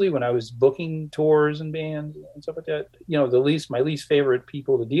honestly, when I was booking tours and bands and stuff like that, my least favorite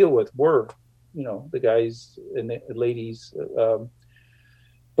people to deal with were, the guys and the ladies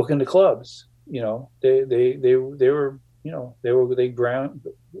booking the clubs.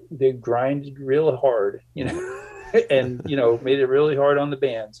 They grinded real hard, and made it really hard on the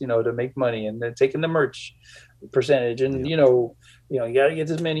bands, to make money, and they're taking the merch percentage, and you got to get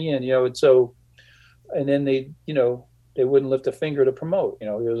this many in, and so, and then they wouldn't lift a finger to promote. It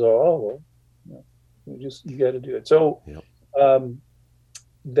was all, you got to do it. So,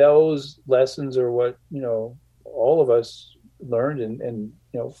 those lessons are what all of us learned and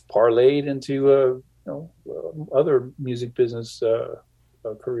parlayed into other music business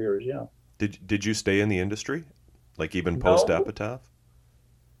careers. Yeah. Did you stay in the industry, like even post Epitaph?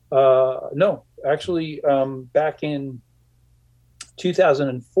 No, actually, back in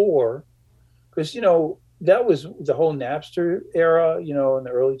 2004, because that was the whole Napster era, in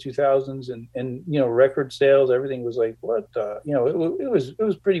the early 2000s, and record sales, everything was like, what, it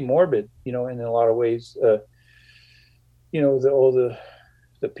was pretty morbid, in a lot of ways. All the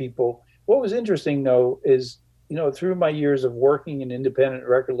people. What was interesting though is, through my years of working in independent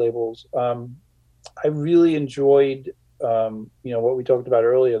record labels, I really enjoyed, what we talked about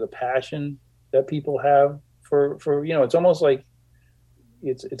earlier, the passion that people have for it's almost like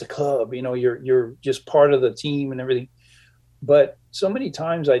it's a club, you're just part of the team and everything. But so many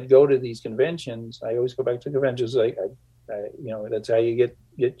times I'd go to these conventions. I always go back to conventions. I that's how you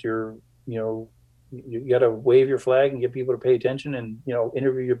get your, you got to wave your flag and get people to pay attention, and,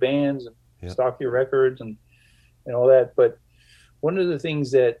 interview your bands and stock your records and all that. But one of the things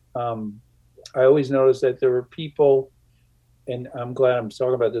that I always noticed that there were people, and I'm glad I'm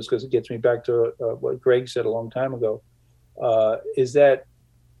talking about this because it gets me back to what Greg said a long time ago, is that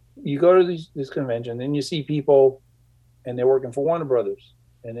you go to this convention and you see people and they're working for Warner Brothers,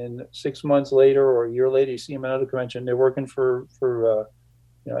 and then 6 months later or a year later you see them at another convention, they're working for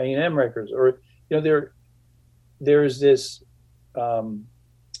A&M Records, or there's this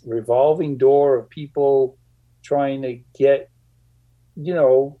revolving door of people trying to get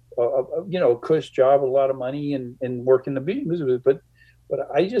a cush job with a lot of money and work in the music. But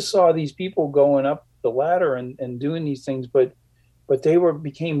I just saw these people going up the ladder and doing these things, but they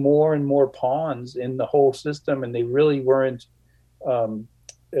became more and more pawns in the whole system, and they really weren't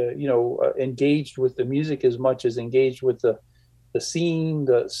engaged with the music as much as engaged with the scene,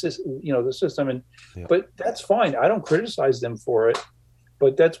 the system. And but that's fine. I don't criticize them for it,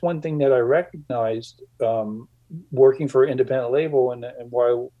 but that's one thing that I recognized working for an independent label, and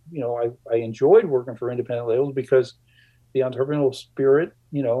why I enjoyed working for independent labels, because the entrepreneurial spirit.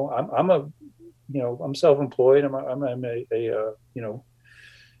 I'm self-employed.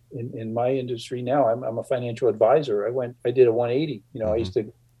 In my industry now, I'm a financial advisor. I did a 180. I used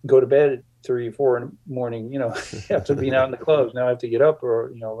to go to bed at 3 or 4 in the morning, after being out in the clubs. Now I have to get up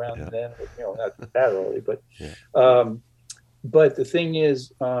or, around then, not that early, but, but the thing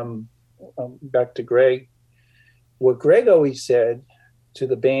is, back to Greg, what Greg always said to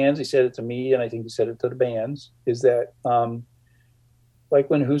the bands, he said it to me, and I think he said it to the bands, is that like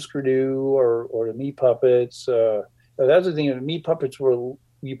when Husker Du or the Meat Puppets, that's the thing. The Meat Puppets were,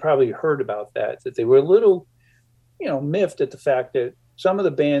 you probably heard about that they were a little, miffed at the fact that some of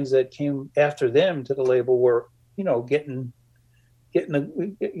the bands that came after them to the label were, getting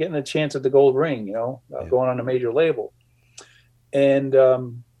a chance at the gold ring, going on a major label. And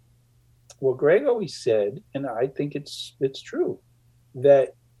what Greg always said, and I think it's true,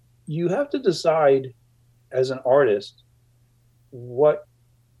 that you have to decide as an artist what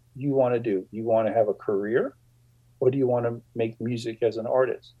you want to do. You want to have a career, or do you want to make music as an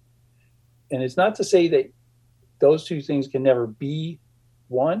artist? And it's not to say that those two things can never be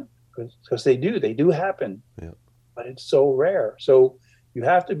one, because they do happen. Yeah. But it's so rare. So you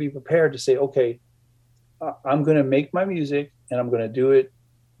have to be prepared to say, okay, I'm going to make my music and I'm going to do it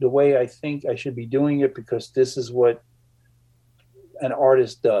the way I think I should be doing it, because this is what an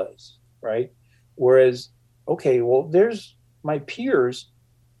artist does, right? Whereas, okay, well, there's my peers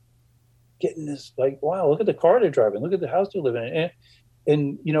getting this, like, wow, look at the car they're driving, look at the house they're living in.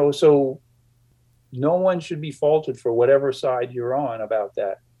 And so no one should be faulted for whatever side you're on about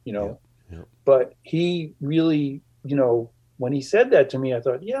that, Yeah. But he really, when he said that to me, I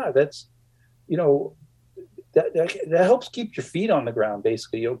thought, yeah, that's, that helps keep your feet on the ground,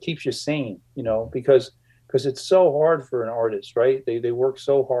 basically. It keeps you sane, because it's so hard for an artist, right? They work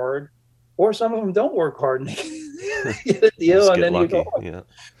so hard, or some of them don't work hard, and they get a deal, and then lucky. you go,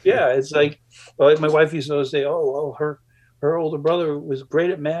 yeah. It's like, well, my wife used to say, oh, well, her older brother was great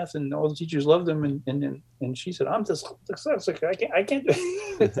at math, and all the teachers loved him, and she said, I'm just dyslexic. I can't do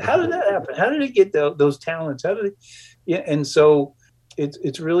it. How did that happen? How did it get those talents? How did it? Yeah, and so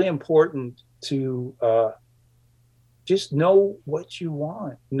it's really important to just know what you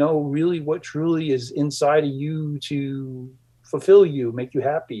want, know really what truly is inside of you to fulfill you, make you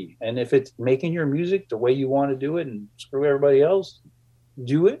happy. And if it's making your music the way you want to do it and screw everybody else,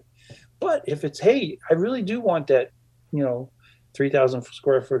 do it. But if it's, hey, I really do want that, 3,000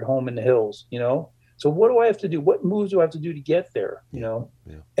 square foot home in the hills, so what do I have to do? What moves do I have to do to get there? Yeah.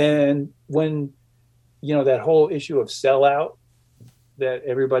 And when, that whole issue of sellout that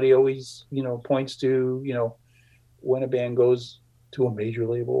everybody always, points to, when a band goes to a major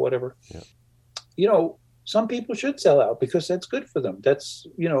label, whatever, some people should sell out because that's good for them. That's,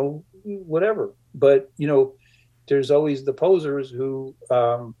 whatever. But, there's always the posers who,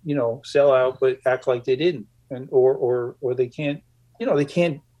 sell out, but act like they didn't. And, or they can't, they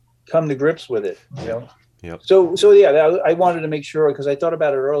can't come to grips with it, Yep. So yeah, I wanted to make sure, because I thought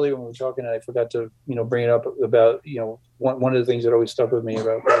about it earlier when we were talking, and I forgot to, bring it up about, one of the things that always stuck with me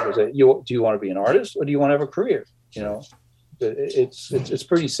about that was that do you want to be an artist, or do you want to have a career? It's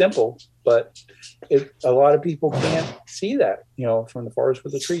pretty simple, but a lot of people can't see that, from the forest for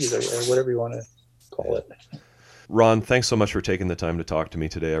the trees, or whatever you want to call it. Ron, thanks so much for taking the time to talk to me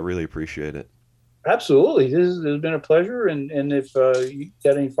today. I really appreciate it. Absolutely. This has been a pleasure. And if you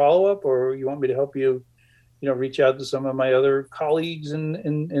got any follow-up, or you want me to help you, reach out to some of my other colleagues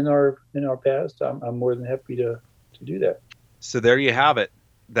in our past, I'm more than happy to do that. So there you have it.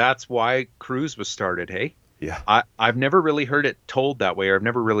 That's why Cruise was started, hey? Yeah. I've never really heard it told that way, or I've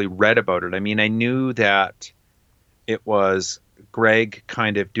never really read about it. I mean, I knew that it was Greg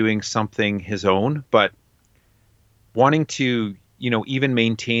kind of doing something his own, but wanting to, even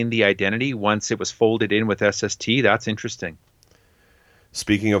maintain the identity once it was folded in with SST, that's interesting.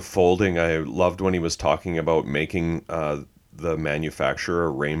 Speaking of folding, I loved when he was talking about making the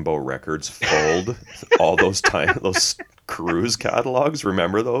manufacturer Rainbow Records fold all those Cruise catalogs.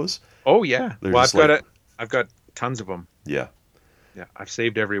 Remember those? Oh yeah. They're well, I've got tons of them. Yeah. Yeah, I've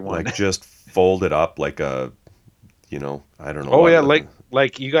saved every one. Like just fold it up like a, I don't know. Oh yeah,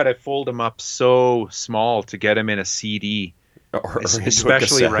 like you got to fold them up so small to get them in a CD. Or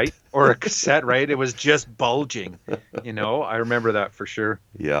especially right, or a cassette, right? It was just bulging, I remember that for sure.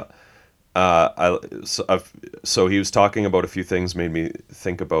 Yeah. So he was talking about a few things, made me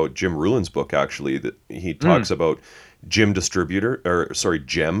think about Jim Rulin's book, actually, that he talks about gem distributors.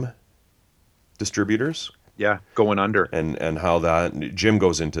 Yeah, going under. And how that Jim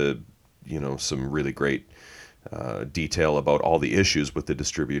goes into, some really great detail about all the issues with the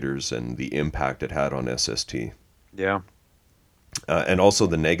distributors and the impact it had on SST. Yeah. And also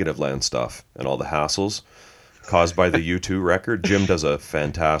the Negative Land stuff and all the hassles caused by the U2 record. Jim does a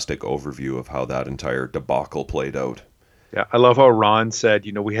fantastic overview of how that entire debacle played out. Yeah, I love how Ron said,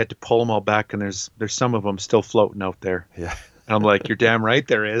 we had to pull them all back, and there's some of them still floating out there. Yeah. And I'm like, you're damn right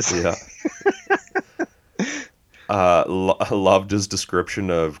there is. Yeah. Loved his description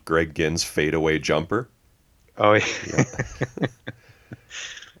of Greg Ginn's fadeaway jumper. Oh, Yeah.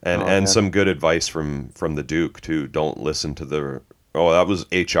 And Oh, and man. some good advice from the Duke too. Don't listen to the. Oh, that was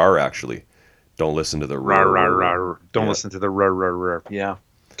HR actually. Don't listen to the Rah, rah, rah, rah. Don't Yeah. listen to the rah, rah, rah. Yeah,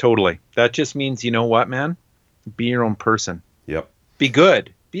 totally. That just means, you know what, man? Be your own person. Yep. Be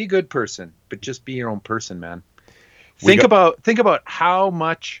good. Be a good person, but just be your own person, man. We Think got- about how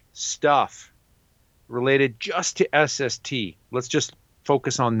much stuff related just to SST. Let's just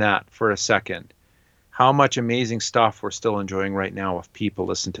focus on that for a second. How much amazing stuff we're still enjoying right now if people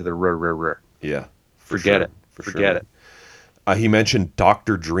listen to the rah, rah, rah. Yeah. For Forget sure. it. For Forget sure. He mentioned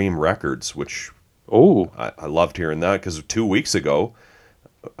Dr. Dream Records, which Oh, I loved hearing that because 2 weeks ago,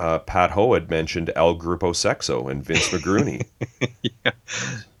 Pat Ho had mentioned El Grupo Sexo and Vince McGrooney.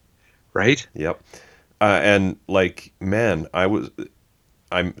 right? Yep. And like, man,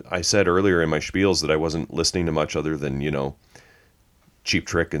 I said earlier in my spiels that I wasn't listening to much other than, Cheap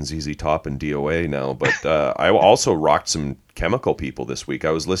Trick and ZZ Top and DOA now, but I also rocked some Chemical People this week.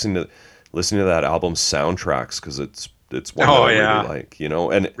 I was listening to that album's soundtracks because it's one that I really like,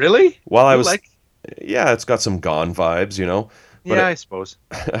 And Really? while I You was, like? yeah, it's got some Gone vibes, But Yeah, I suppose.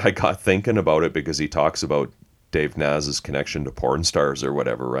 I got thinking about it because he talks about Dave Naz's connection to porn stars or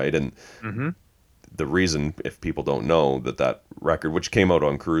whatever, right? And Mm-hmm. the reason, if people don't know, that record, which came out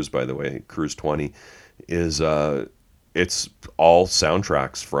on Cruise, by the way, Cruise 20, is it's all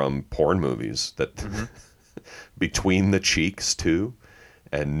soundtracks from porn movies that Between the Cheeks 2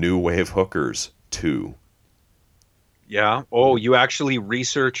 and New Wave Hookers 2. Yeah. Oh, you actually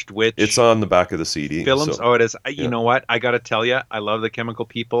researched which It's on the back of the CD. films? so- Oh, it is. yeah. You know what? I got to tell you, I love the Chemical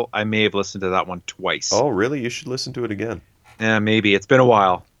People. I may have listened to that one twice. Oh, really? You should listen to it again. Yeah, maybe. It's been a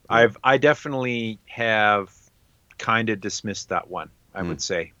while. Yeah. I definitely have kind of dismissed that one, I would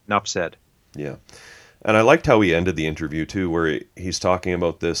say. Enough said. Yeah. And I liked how he ended the interview too, where he's talking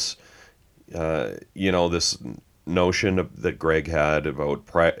about this, this notion that Greg had about,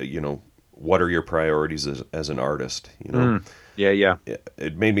 what are your priorities as an artist? Yeah.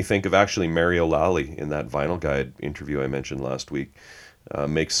 It made me think of actually Mary O'Lally in that Vinyl Guide interview I mentioned last week.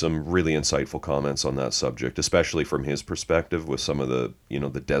 Makes some really insightful comments on that subject, especially from his perspective with some of the,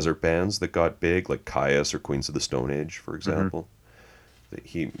 the desert bands that got big, like Caius or Queens of the Stone Age, for example.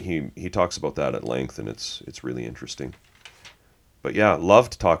 He talks about that at length, and it's really interesting. But yeah,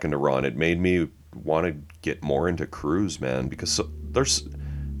 loved talking to Ron. It made me want to get more into Cruise, man, because there's,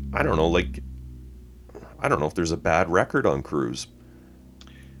 I don't know if there's a bad record on Cruise.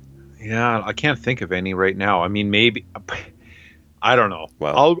 Yeah, I can't think of any right now. I mean, maybe I don't know.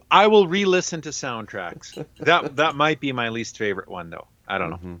 Well, I will re-listen to soundtracks. That might be my least favorite one, though. I don't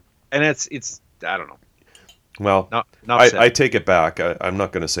know. And it's I don't know. Well, Not I take it back. I'm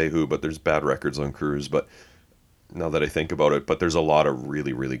not going to say who, but there's bad records on Cruise. But now that I think about it, but there's a lot of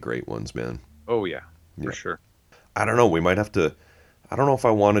really, really great ones, man. Oh yeah, for Yeah. sure. I don't know. We might have to. I don't know if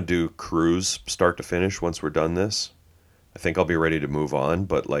I want to do Cruise start to finish once we're done this. I think I'll be ready to move on,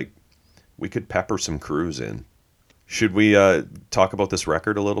 but we could pepper some Cruise in. Should we talk about this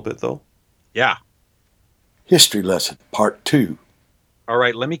record a little bit, though? Yeah. History Lesson, Part 2. All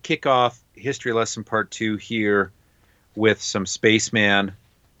right, let me kick off History Lesson Part 2 here with some Spaceman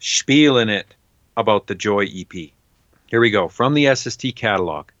spiel in it about the Joy EP. Here we go. From the SST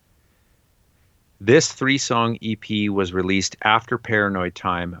catalog. This 3-song EP was released after Paranoid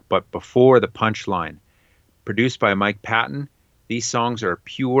Time, but before the Punchline. Produced by Mike Patton, these songs are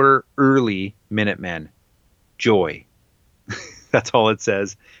pure early Minutemen. Joy. That's all it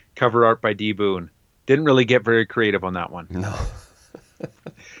says. Cover art by D. Boone. Didn't really get very creative on that one. No.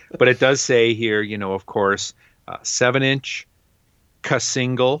 But it does say here, of course, 7-inch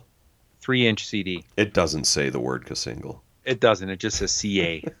single, 3-inch CD. It doesn't say the word single. It doesn't. It just says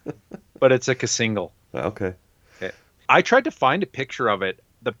CA. But it's a single. Okay. I tried to find a picture of it.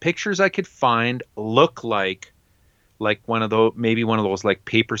 The pictures I could find look like one of those like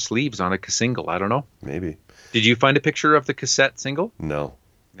paper sleeves on a single. I don't know. Maybe. Did you find a picture of the cassette single? No.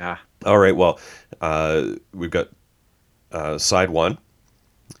 Ah. All right. Well, we've got side 1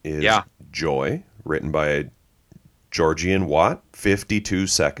 is Joy, written by Georgian Watt, 52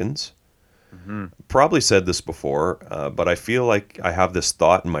 seconds. Probably said this before, but I feel like I have this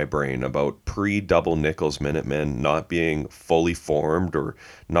thought in my brain about pre-Double Nickels Minutemen not being fully formed or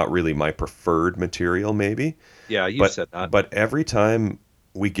not really my preferred material, maybe. Yeah, you said that. But every time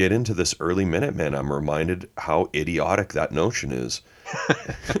we get into this early Minutemen, I'm reminded how idiotic that notion is.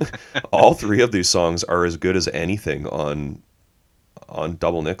 All 3 of these songs are as good as anything on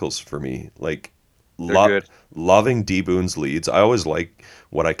Double Nickels for me. Like They're good. Loving D Boone's leads. I always like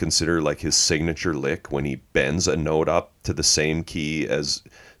what I consider like his signature lick when he bends a note up to the same key as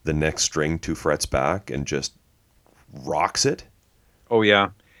the next string 2 frets back and just rocks it. Oh yeah,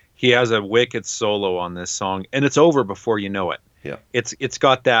 he has a wicked solo on this song, and it's over before you know it. Yeah. It's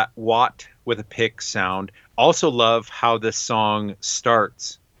got that Watt with a pick sound. Also love how this song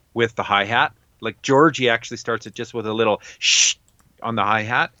starts with the hi-hat. Like Georgie actually starts it just with a little shh on the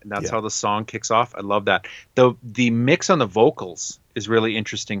hi-hat, and that's how the song kicks off. I love that. The mix on the vocals is really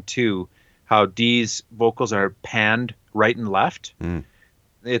interesting too. How Dee's vocals are panned right and left.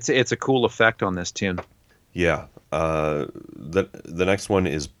 It's a cool effect on this tune. Yeah. The next one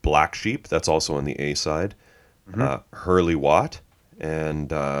is Black Sheep. That's also on the A side. Hurley Watt,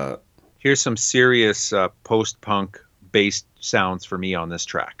 and here's some serious post-punk based sounds for me on this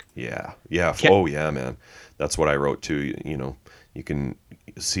track. Yeah. Oh yeah, man. That's what I wrote too. You can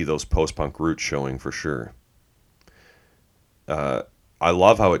see those post-punk roots showing for sure. I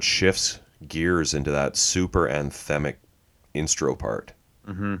love how it shifts gears into that super anthemic instro part.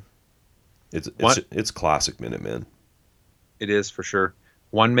 It's classic Minutemen. It is for sure.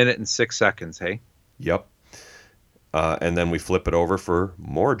 1 minute and 6 seconds. Hey. Yep. And then we flip it over for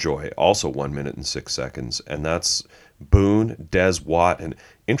More Joy, also 1 minute and 6 seconds, and that's Boone, Des, Watt. And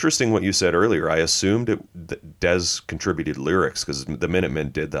interesting what you said earlier. I assumed that Des contributed lyrics because the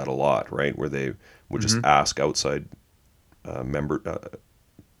Minutemen did that a lot, right? Where they would just ask outside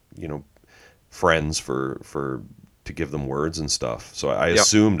friends for to give them words and stuff. So I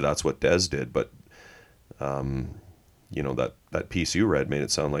assumed that's what Des did, but that piece you read made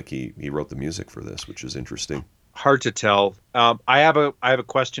it sound like he wrote the music for this, which is interesting. Hard to tell. I have a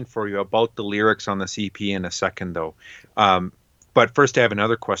question for you about the lyrics on this EP in a second, though. But first, I have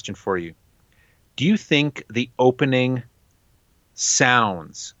another question for you. Do you think the opening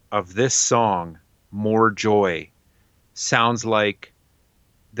sounds of this song, More Joy, sounds like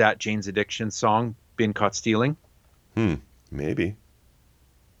that Jane's Addiction song, Been Caught Stealing? Maybe.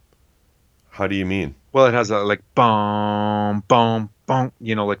 How do you mean? Well, it has a like boom, boom, boom,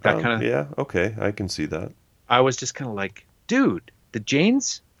 like that kind of. Yeah, okay, I can see that. I was just kind of like, dude, the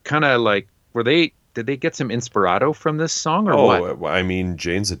Janes kind of like, did they get some inspirato from this song or what? I mean,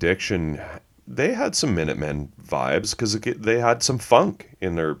 Jane's Addiction, they had some Minutemen vibes because they had some funk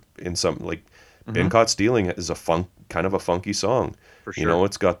in some, like, Been Caught Stealing is kind of a funky song. For sure.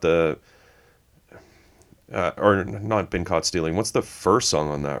 It's got or not Been Caught Stealing. What's the first song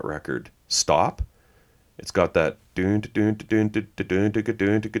on that record? Stop. It's got that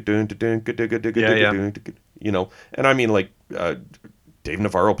and I mean, like, Dave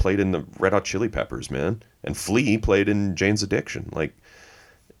Navarro played in the Red Hot Chili Peppers, man, and Flea played in Jane's Addiction. Like,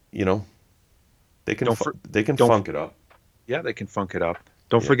 they can funk it up. Yeah, they can funk it up.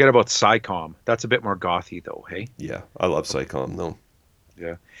 Don't forget about Psycom. That's a bit more gothy, though. Hey. Yeah, I love Psycom though.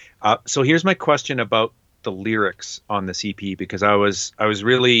 Yeah. So here's my question about the lyrics on this EP, because I was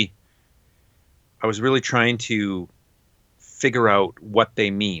really trying to figure out what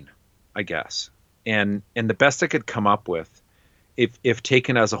they mean, I guess. And the best I could come up with, if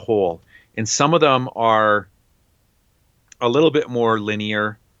taken as a whole, and some of them are a little bit more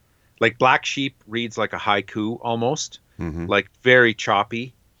linear. Like Black Sheep reads like a haiku almost, like very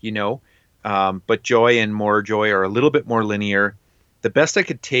choppy, but Joy and More Joy are a little bit more linear. The best I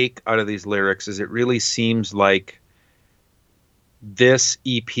could take out of these lyrics is it really seems like this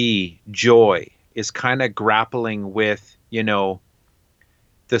EP, Joy, is kind of grappling with, the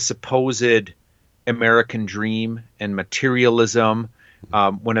supposed American dream and materialism.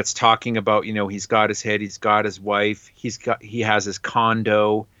 When it's talking about, he's got his head, he's got his wife, he has his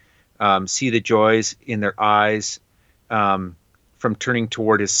condo, see the joys in their eyes, from turning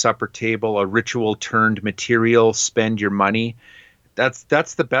toward his supper table, a ritual turned material, spend your money. That's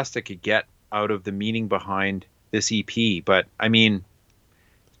the best I could get out of the meaning behind this EP. But I mean,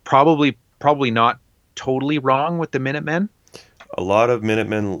 probably not totally wrong with the Minutemen. A lot of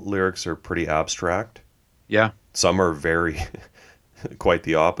Minutemen lyrics are pretty abstract. Yeah. Some are very quite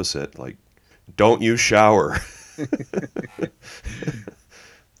the opposite. Like, don't you shower.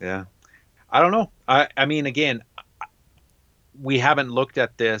 Yeah. I don't know. I mean, again, we haven't looked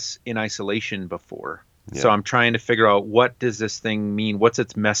at this in isolation before. Yeah. So I'm trying to figure out, what does this thing mean? What's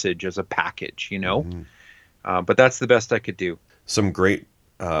its message as a package, But that's the best I could do. Some great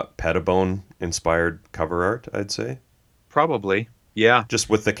Pettibone inspired cover art, I'd say. Probably. Yeah. Just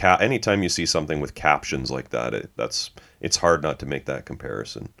with anytime you see something with captions like that, it's hard not to make that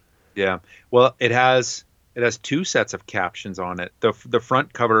comparison. Yeah. Well, it has 2 sets of captions on it. The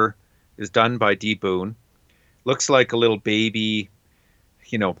front cover is done by D. Boone. Looks like a little baby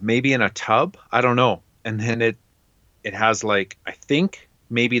maybe in a tub. I don't know. And then it has like, I think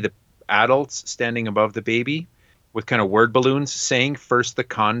maybe the adults standing above the baby with kind of word balloons saying first the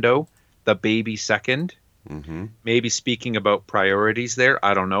condo, the baby second. Mm-hmm. Maybe speaking about priorities there.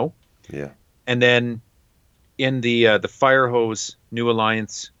 I don't know. Yeah. And then in the Fire Hose New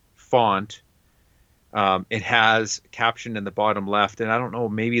Alliance font, it has captioned in the bottom left, and I don't know,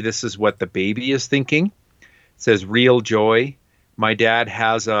 maybe this is what the baby is thinking. It says real joy. My dad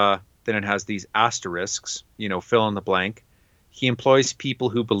has then it has these asterisks, fill in the blank. He employs people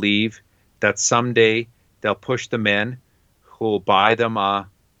who believe that someday they'll push the men who will buy them, and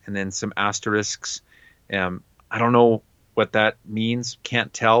then some asterisks. I don't know what that means.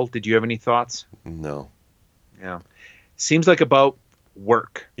 Can't tell. Did you have any thoughts? No. Yeah. Seems like about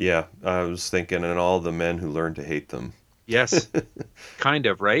work. Yeah, I was thinking, and all the men who learn to hate them. Yes, kind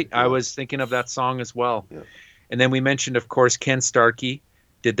of, right? Yeah. I was thinking of that song as well. Yeah. And then we mentioned, of course, Ken Starkey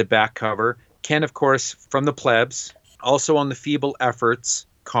did the back cover. Ken, of course, from the Plebs, also on the Feeble Efforts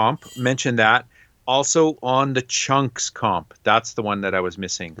comp, mentioned that. Also on the Chunks comp. That's the one that I was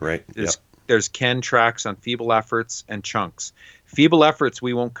missing. Right. There's Ken tracks on Feeble Efforts and Chunks. Feeble Efforts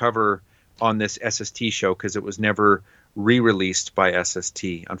we won't cover on this SST show because it was never re-released by SST,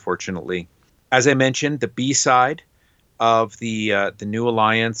 unfortunately. As I mentioned, the B-side of the New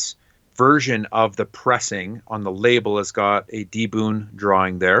Alliance version of the pressing on the label has got a D. Boon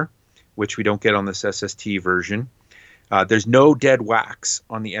drawing there, which we don't get on this SST version. There's no dead wax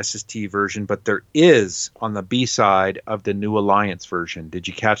on the SST version, but there is on the B-side of the New Alliance version. Did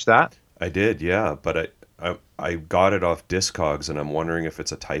you catch that? I did, yeah, but I got it off Discogs, and I'm wondering if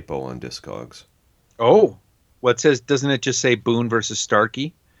it's a typo on Discogs. Oh, what says? Doesn't it just say Boone versus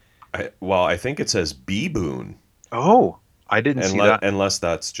Starkey? I think it says B Boone. Oh, I didn't see that. Unless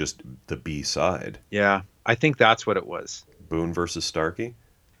that's just the B side. Yeah, I think that's what it was. Boone versus Starkey?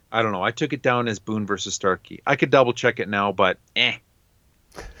 I don't know. I took it down as Boone versus Starkey. I could double check it now, but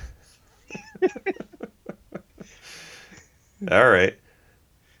All right.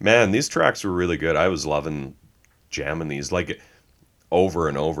 Man, these tracks were really good. I was loving jamming these like over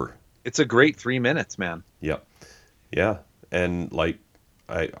and over. It's a great 3 minutes, man. Yep. Yeah. And like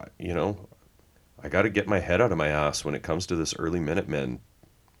I got to get my head out of my ass when it comes to this early Minutemen.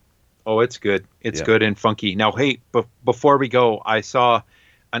 Oh, it's good. It's good and funky. Now, hey, before we go, I saw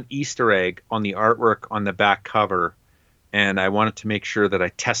an Easter egg on the artwork on the back cover, and I wanted to make sure that I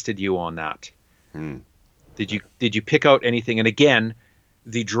tested you on that. Did you pick out anything? And again,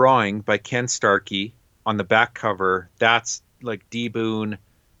 the drawing by Ken Starkey on the back cover, that's like D. Boone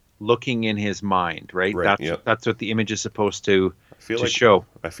looking in his mind, right? That's what the image is supposed to show.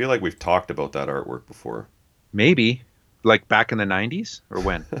 I feel like we've talked about that artwork before. Maybe, like back in the 90s or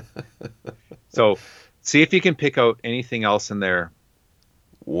when. So see if you can pick out anything else in there.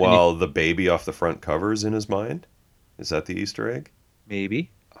 Well, the baby off the front cover is in his mind? Is that the Easter egg?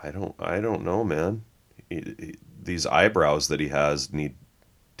 Maybe. I don't know, man. These eyebrows that he has need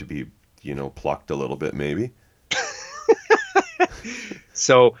to be, plucked a little bit, maybe.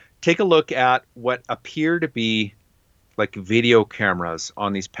 So take a look at what appear to be like video cameras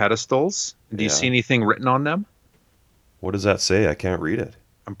on these pedestals. Do you see anything written on them? What does that say? I can't read it.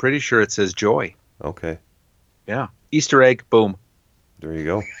 I'm pretty sure it says joy. Okay. Yeah. Easter egg, boom. There you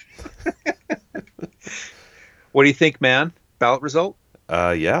go. What do you think, man? Ballot result?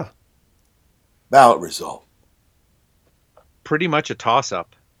 Yeah. Ballot result. Pretty much a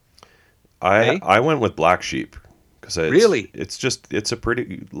toss-up. I went with Black Sheep because it's a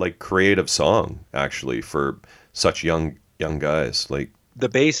pretty like creative song actually for such young guys. Like the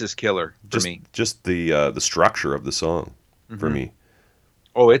bass is killer for me. Just the structure of the song for me.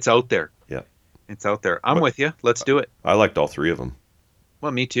 Oh, it's out there. Yeah, it's out there. I'm with you. Let's do it. I liked all three of them.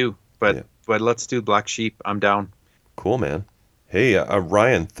 Well, me too. But let's do Black Sheep. I'm down. Cool, man. Hey,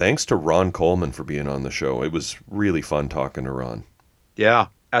 Ryan, thanks to Ron Coleman for being on the show. It was really fun talking to Ron. Yeah.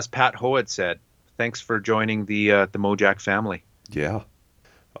 As Pat Hoad said, thanks for joining the Mojack family. Yeah.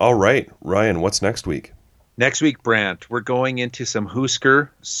 All right. Ryan, what's next week? Next week, Brant, we're going into some Husker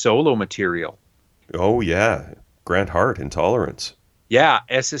solo material. Oh, yeah. Grant Hart, Intolerance. Yeah,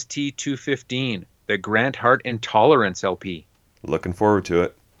 SST 215, the Grant Hart Intolerance LP. Looking forward to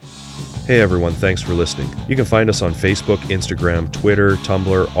it. Hey everyone, thanks for listening. You can find us on Facebook, Instagram, Twitter,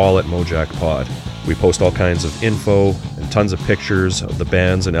 Tumblr, all at Mojack Pod. We post all kinds of info and tons of pictures of the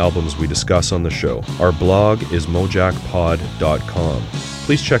bands and albums we discuss on the show. Our blog is mojackpod.com.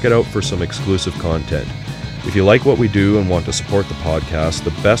 Please check it out for some exclusive content. If you like what we do and want to support the podcast, the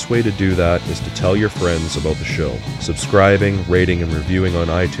best way to do that is to tell your friends about the show. Subscribing, rating, and reviewing on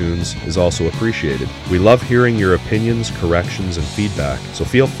iTunes is also appreciated. We love hearing your opinions, corrections, and feedback, so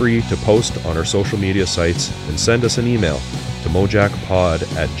feel free to post on our social media sites and send us an email to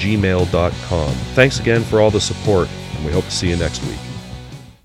mojackpod@gmail.com. Thanks again for all the support, and we hope to see you next week.